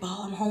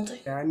basketball I'm holding.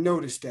 Yeah, I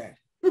noticed that.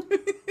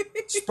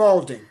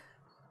 Spalding.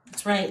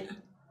 That's right.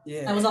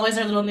 Yeah. That was always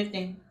our little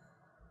nickname.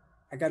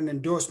 I got an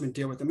endorsement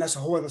deal with them. That's a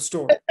whole other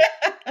story.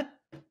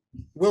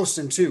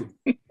 Wilson, too.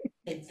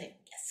 Same thing,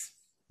 yes.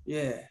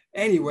 Yeah.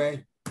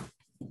 Anyway,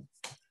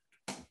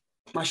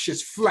 my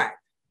shit's flat.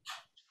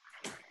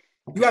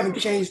 You haven't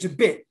changed a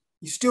bit.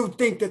 You still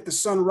think that the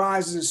sun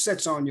rises and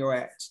sets on your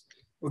ass.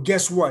 Well,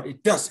 guess what?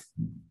 It doesn't.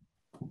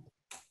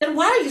 Then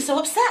why are you so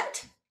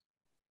upset?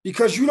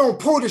 Because you don't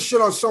pull this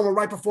shit on someone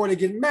right before they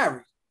get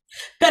married.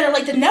 Better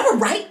late than never,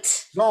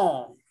 right?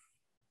 Wrong.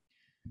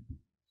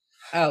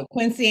 Oh,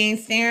 Quincy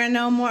ain't staring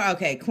no more?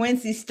 Okay,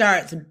 Quincy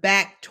starts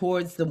back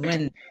towards the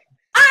window.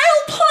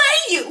 I'll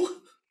play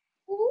you!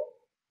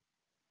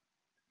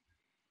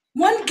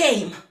 One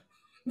game.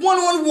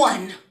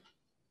 1-on-1.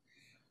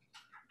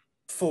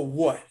 For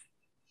what?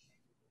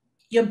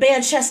 Your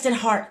bare-chested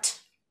heart.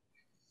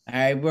 All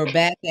right, we're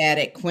back at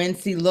it.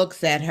 Quincy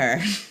looks at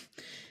her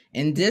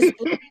in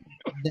disbelief,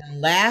 then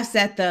laughs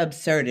at the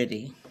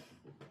absurdity.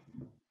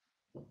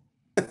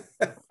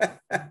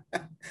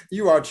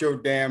 You out your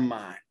damn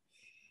mind.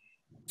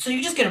 So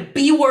you're just gonna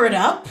B-word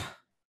up?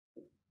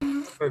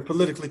 Very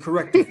politically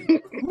correct.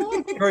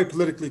 Very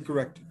politically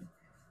correct.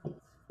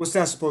 What's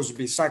that supposed to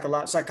be?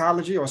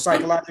 Psychology or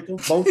psychological?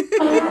 Both?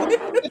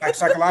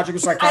 Psychological,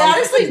 psychology. I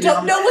honestly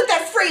don't know what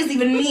that phrase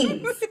even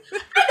means.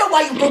 I know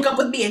why you broke up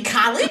with me in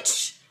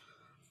college.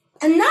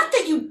 And not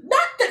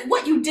that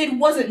what you did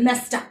wasn't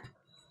messed up,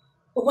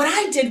 but what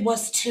I did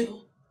was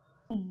too.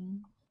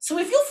 So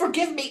if you'll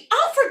forgive me,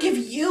 I'll forgive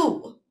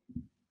you.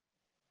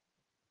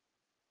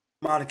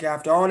 Monica,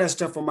 after all that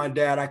stuff with my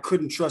dad, I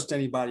couldn't trust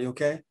anybody,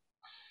 okay?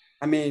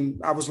 I mean,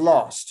 I was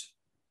lost.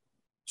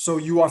 So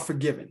you are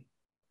forgiven.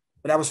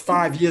 But that was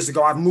 5 years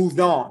ago. I've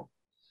moved on.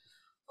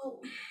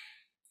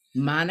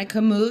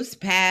 Monica moves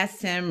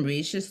past him,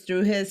 reaches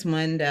through his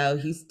window.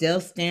 He's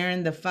still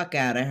staring the fuck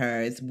out of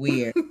her. It's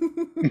weird.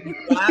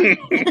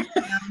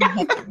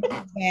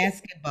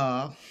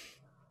 Basketball.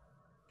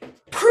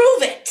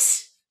 Prove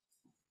it.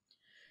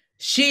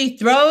 She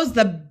throws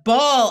the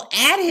ball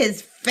at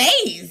his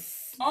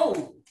face.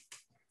 Oh.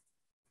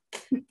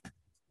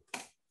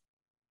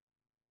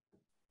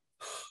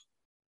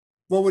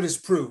 What would this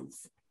prove?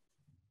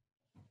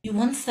 You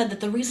once said that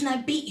the reason I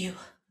beat you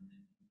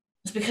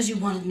was because you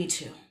wanted me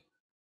to.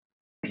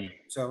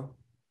 So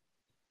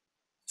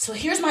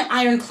here's my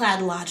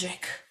ironclad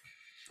logic.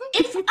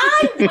 If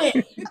I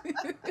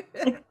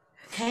win,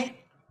 okay?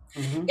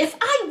 Mm-hmm. If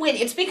I win,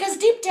 it's because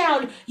deep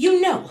down, you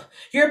know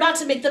you're about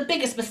to make the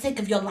biggest mistake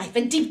of your life.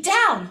 And deep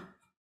down,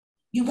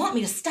 you want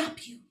me to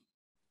stop you.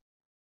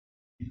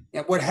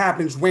 And what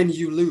happens when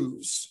you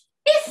lose?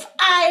 If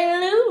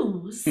I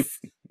lose,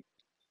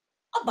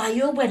 I'll buy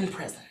you a wedding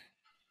present.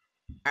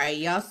 All right,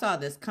 y'all saw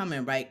this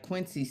coming, right?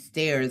 Quincy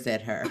stares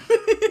at her.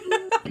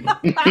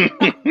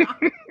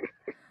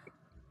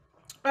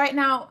 All right,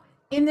 now,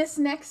 in this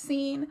next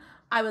scene,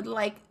 I would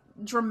like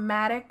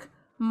dramatic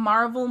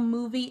Marvel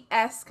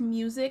movie-esque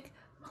music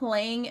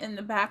playing in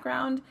the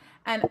background,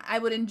 and I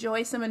would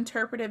enjoy some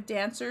interpretive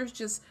dancers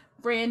just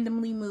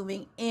randomly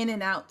moving in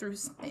and out through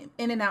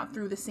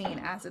the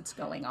scene as it's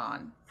going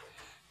on.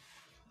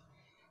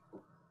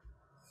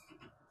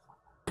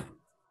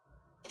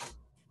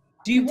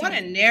 Do you want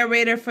a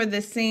narrator for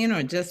this scene,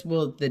 or just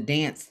will the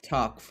dance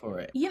talk for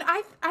it? You know,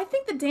 I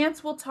think the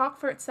dance will talk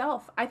for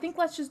itself. I think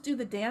let's just do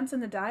the dance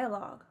and the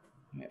dialogue.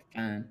 Yeah,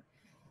 fine.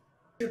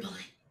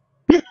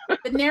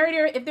 The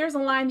narrator, if there's a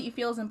line that you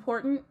feel is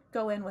important,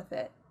 go in with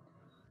it.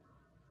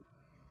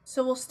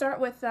 So we'll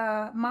start with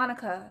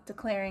Monica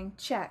declaring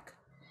check.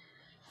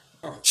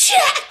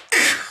 Check!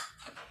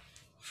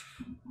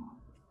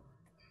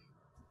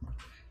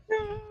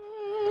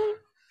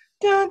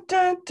 Dun,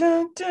 dun,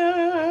 dun,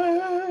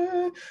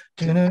 dun.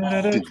 Dun,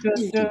 dun,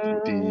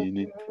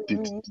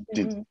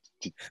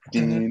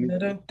 dun,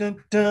 dun, dun,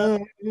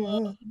 dun.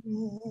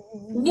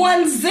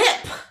 One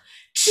zip!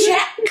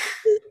 Check!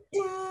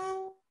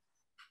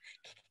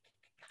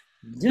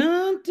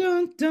 Dun,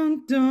 dun,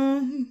 dun,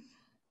 dun.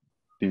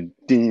 Dun,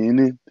 dun,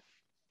 dun.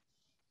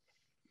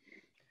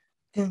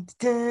 Dun,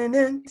 dun,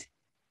 dun,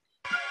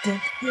 dun,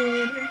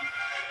 dun.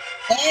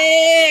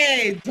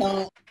 Hey,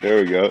 don't. There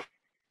we go.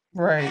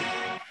 Right.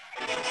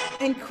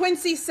 And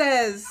Quincy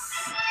says,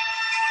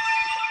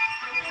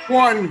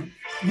 One.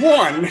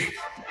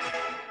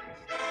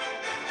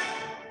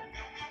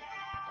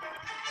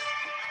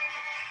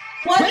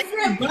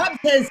 Quincy rubs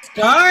his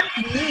scarf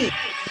knee.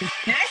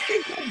 Back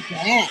is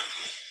back.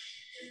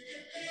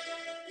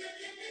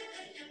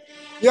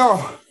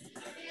 Yo,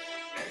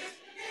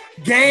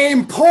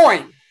 Game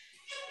point.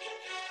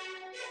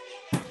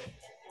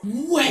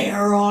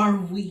 Where are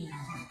we?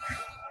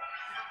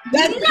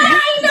 That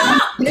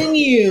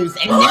continues,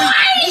 and now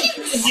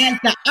he has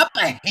the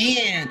upper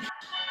hand,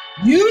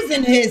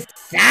 using his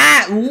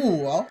size.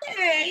 Ooh,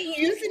 okay,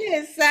 using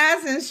his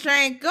size and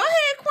strength. Go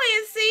ahead,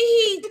 Quincy.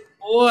 He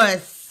or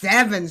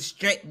 7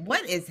 straight.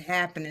 What is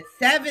happening?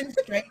 7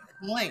 straight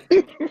points.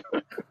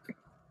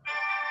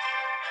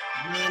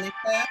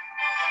 Monica.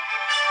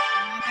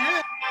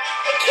 I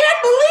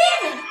can't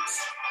believe it.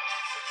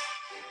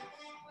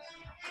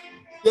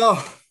 Yo,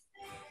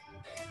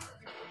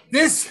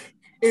 this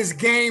is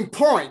game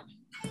point.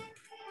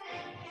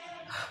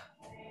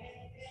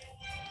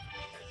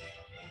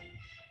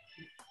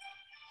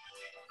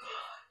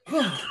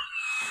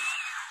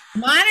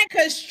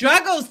 Monica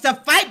struggles to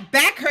fight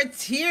back her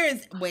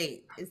tears.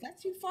 Wait, is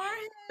that too far?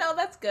 No,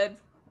 that's good.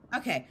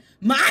 Okay.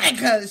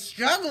 Monica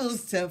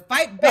struggles to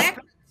fight back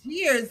her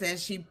tears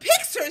as she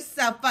picks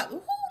herself up.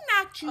 Who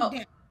knocked you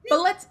down?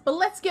 Let's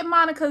get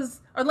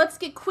let's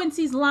get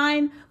Quincy's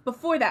line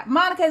before that.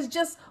 Monica has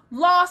just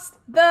lost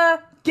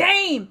the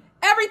game.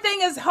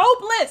 Everything is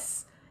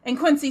hopeless. And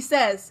Quincy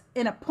says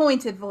in a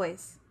pointed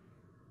voice,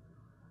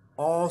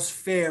 All's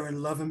fair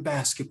in love and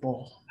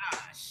basketball.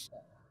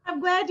 I'm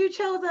glad you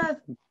chose us.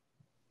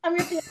 I'm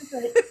your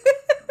fiance.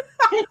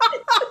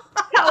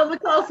 That was a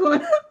close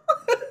one.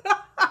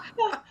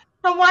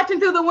 I'm watching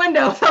through the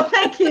window, so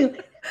thank you.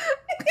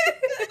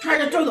 Trying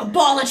to throw the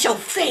ball at your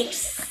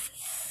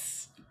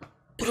face.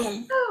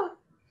 Boom.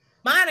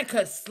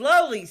 Monica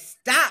slowly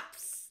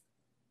stops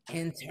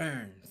and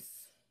turns.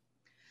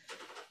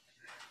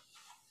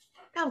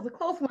 That was a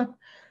close one.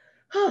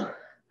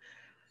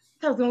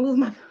 I was gonna lose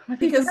my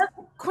because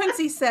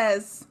Quincy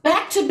says,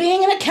 back to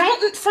being an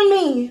accountant for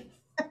me.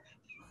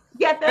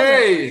 Get that.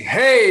 Hey.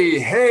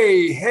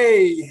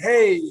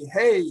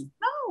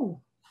 No.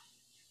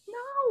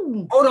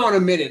 Hold on a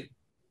minute.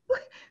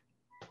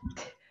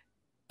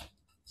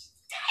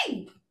 Hey,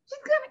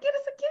 she's gonna get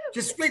us a gift.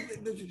 Just speak.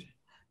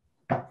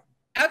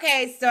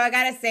 Okay, so I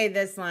gotta say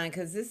this line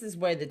because this is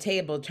where the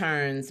table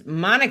turns.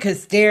 Monica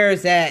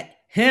stares at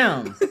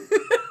him.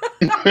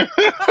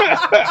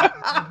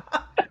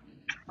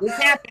 This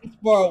happens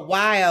for a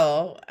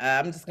while.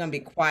 I'm just gonna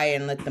be quiet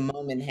and let the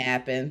moment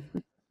happen.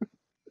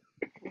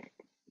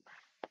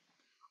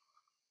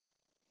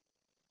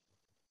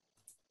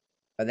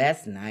 Oh,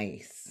 that's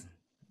nice.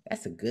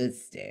 That's a good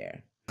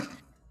stare.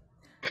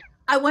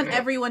 I want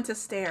everyone to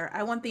stare.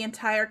 I want the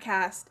entire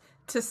cast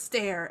to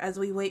stare as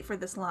we wait for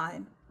this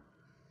line.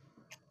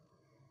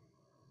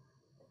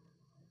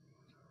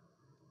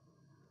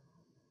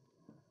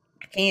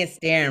 I can't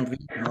stare and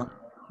read you.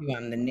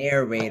 I'm the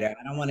narrator.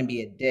 I don't want to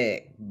be a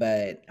dick,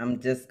 but I'm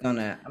just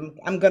gonna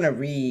I'm gonna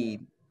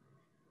read.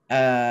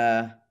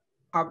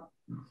 Fuck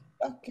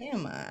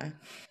am I?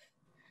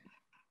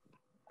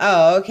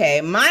 Oh, okay.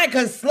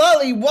 Monica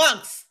slowly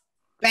walks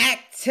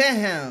back to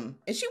him.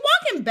 Is she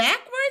walking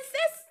backwards?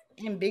 That's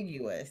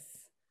ambiguous.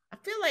 I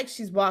feel like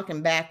she's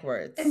walking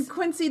backwards. And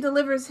Quincy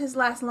delivers his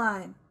last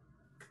line.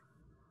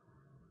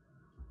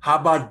 How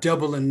about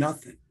double or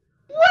nothing?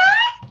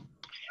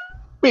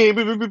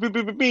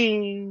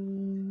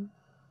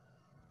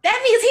 That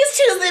means he's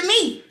choosing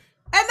me.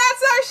 And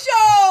that's our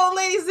show,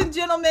 ladies and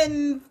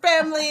gentlemen,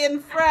 family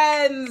and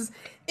friends,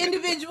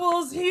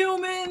 individuals,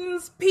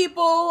 humans,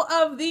 people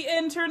of the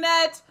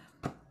internet.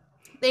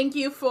 Thank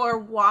you for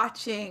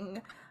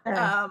watching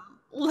Love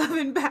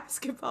and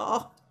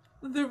Basketball,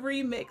 the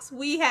remix.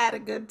 We had a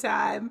good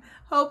time.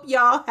 Hope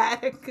y'all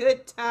had a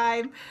good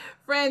time.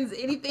 Friends,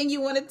 anything you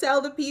want to tell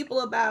the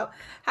people about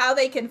how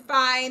they can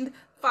find,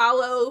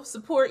 follow,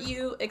 support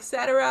you,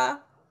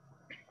 etc.?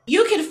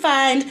 You can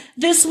find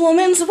this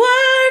woman's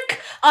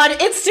work on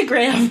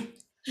Instagram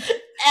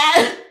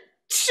at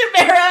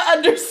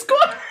Shamera_.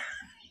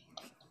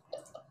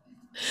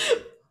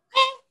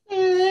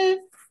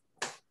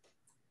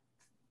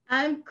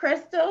 I'm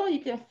Crystal.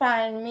 You can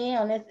find me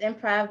on this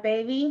Improv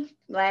Baby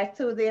last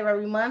Tuesday of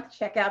every month.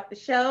 Check out the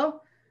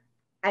show.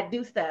 I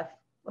do stuff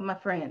with my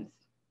friends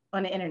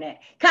on the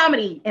internet.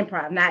 Comedy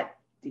improv, not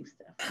do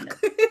stuff.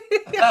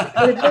 No.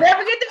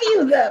 Whatever get the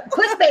views up.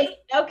 Clickbait.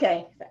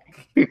 Okay.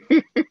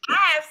 I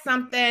have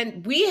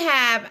something. We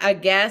have a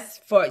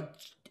guest for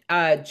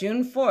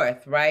June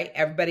 4th, right?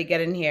 Everybody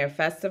get in here.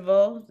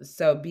 Festival.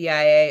 So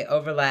BIA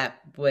overlap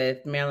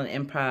with Maryland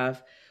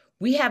Improv.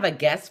 We have a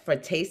guest for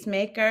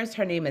Tastemakers.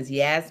 Her name is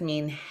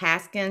Yasmin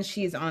Haskins.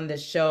 She's on the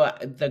show,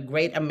 The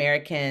Great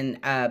American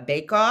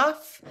Bake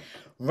Off,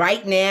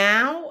 right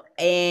now.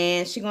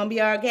 And she's going to be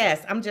our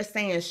guest. I'm just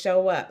saying,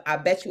 show up. I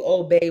bet you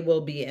Old Bay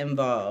will be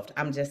involved.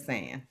 I'm just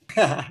saying.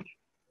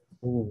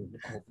 You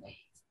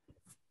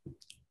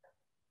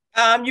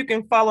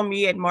can follow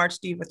me at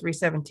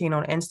MarchDiva317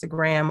 on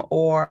Instagram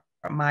or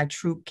my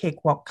True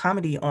Cakewalk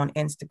Comedy on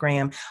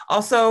Instagram.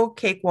 Also,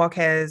 Cakewalk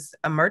has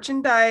a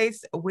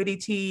merchandise,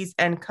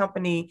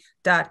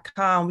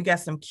 wittyteesandcompany.com. We got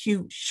some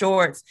cute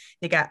shorts.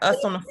 They got us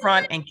on the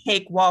front and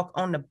Cakewalk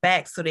on the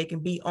back so they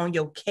can be on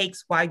your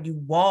cakes while you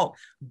walk.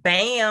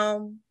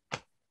 Bam.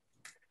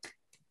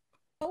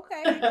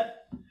 Okay.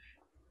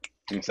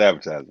 It's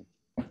advertising.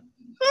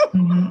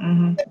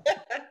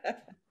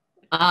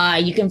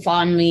 You can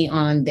follow me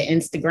on the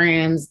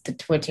Instagrams, the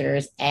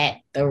Twitters at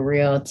The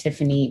Real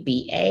Tiffany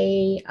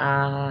BA.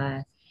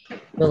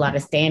 Do a lot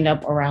of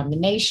stand-up around the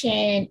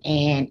nation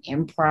and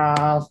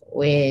improv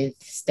with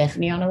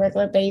Stephanie on a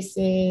regular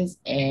basis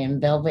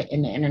and Velvet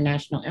in the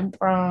International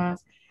Improv.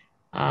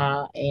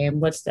 And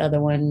what's the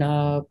other one?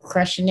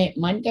 Crushing It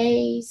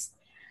Mondays,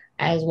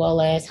 as well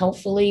as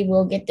hopefully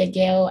we'll get the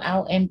Gail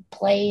out and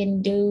play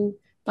and do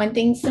fun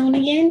things soon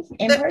again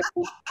in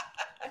person.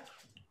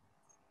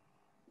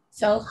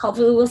 So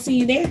hopefully we'll see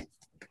you there.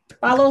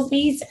 Follow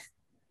these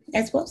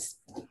as well.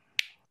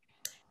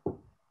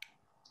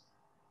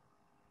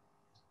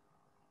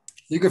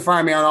 You can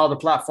find me on all the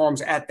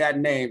platforms at that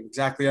name,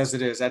 exactly as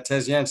it is, at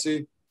Tez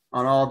Yancey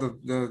on all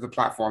the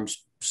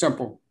platforms.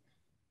 Simple.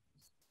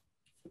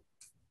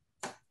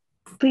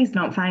 Please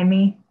don't find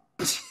me.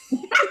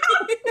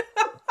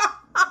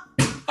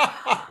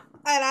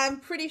 And I'm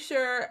pretty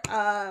sure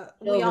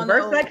we all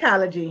reverse know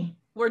psychology.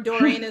 where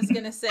Dorian is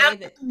going to say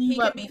that he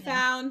can be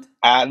found.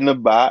 Out and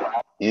about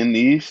in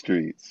these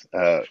streets.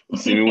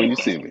 See me when you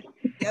see me.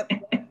 Yep.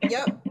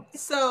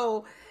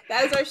 So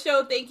that is our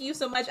show. Thank you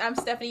so much. I'm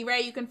Stephanie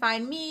Ray. You can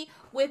find me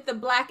with the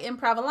Black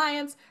Improv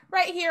Alliance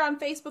right here on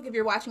Facebook if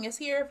you're watching us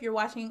here. If you're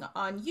watching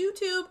on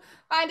YouTube,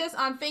 find us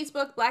on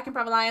Facebook, Black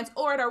Improv Alliance,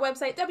 or at our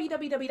website,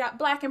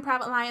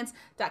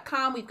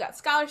 www.blackimprovalliance.com. We've got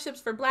scholarships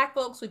for Black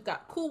folks. We've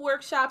got cool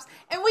workshops,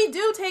 and we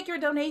do take your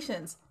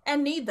donations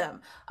and need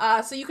them.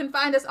 So you can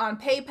find us on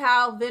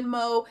PayPal,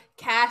 Venmo,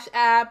 Cash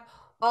App,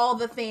 all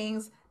the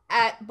things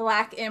at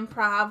Black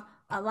Improv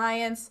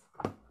Alliance.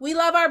 We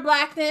love our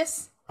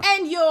Blackness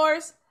and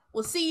yours.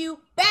 We'll see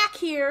you back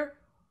here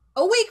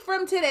a week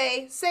from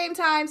today, same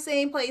time,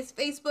 same place.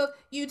 Facebook,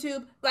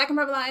 YouTube, Black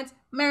Improv Alliance,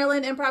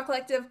 Maryland Improv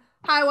Collective,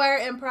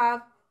 Highwire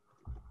Improv.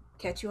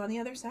 Catch you on the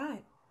other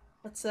side.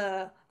 Let's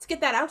get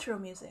that outro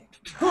music.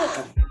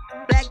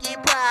 Black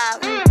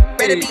Improv,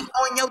 better be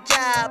on your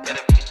job.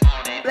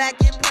 Black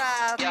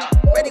Improv,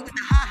 ready with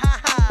the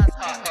ha-ha-has.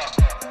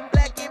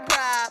 Black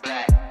Improv,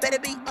 better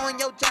be on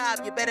your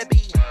job. You better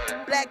be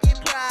Black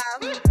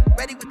Improv,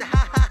 ready with the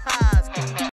ha-ha-has.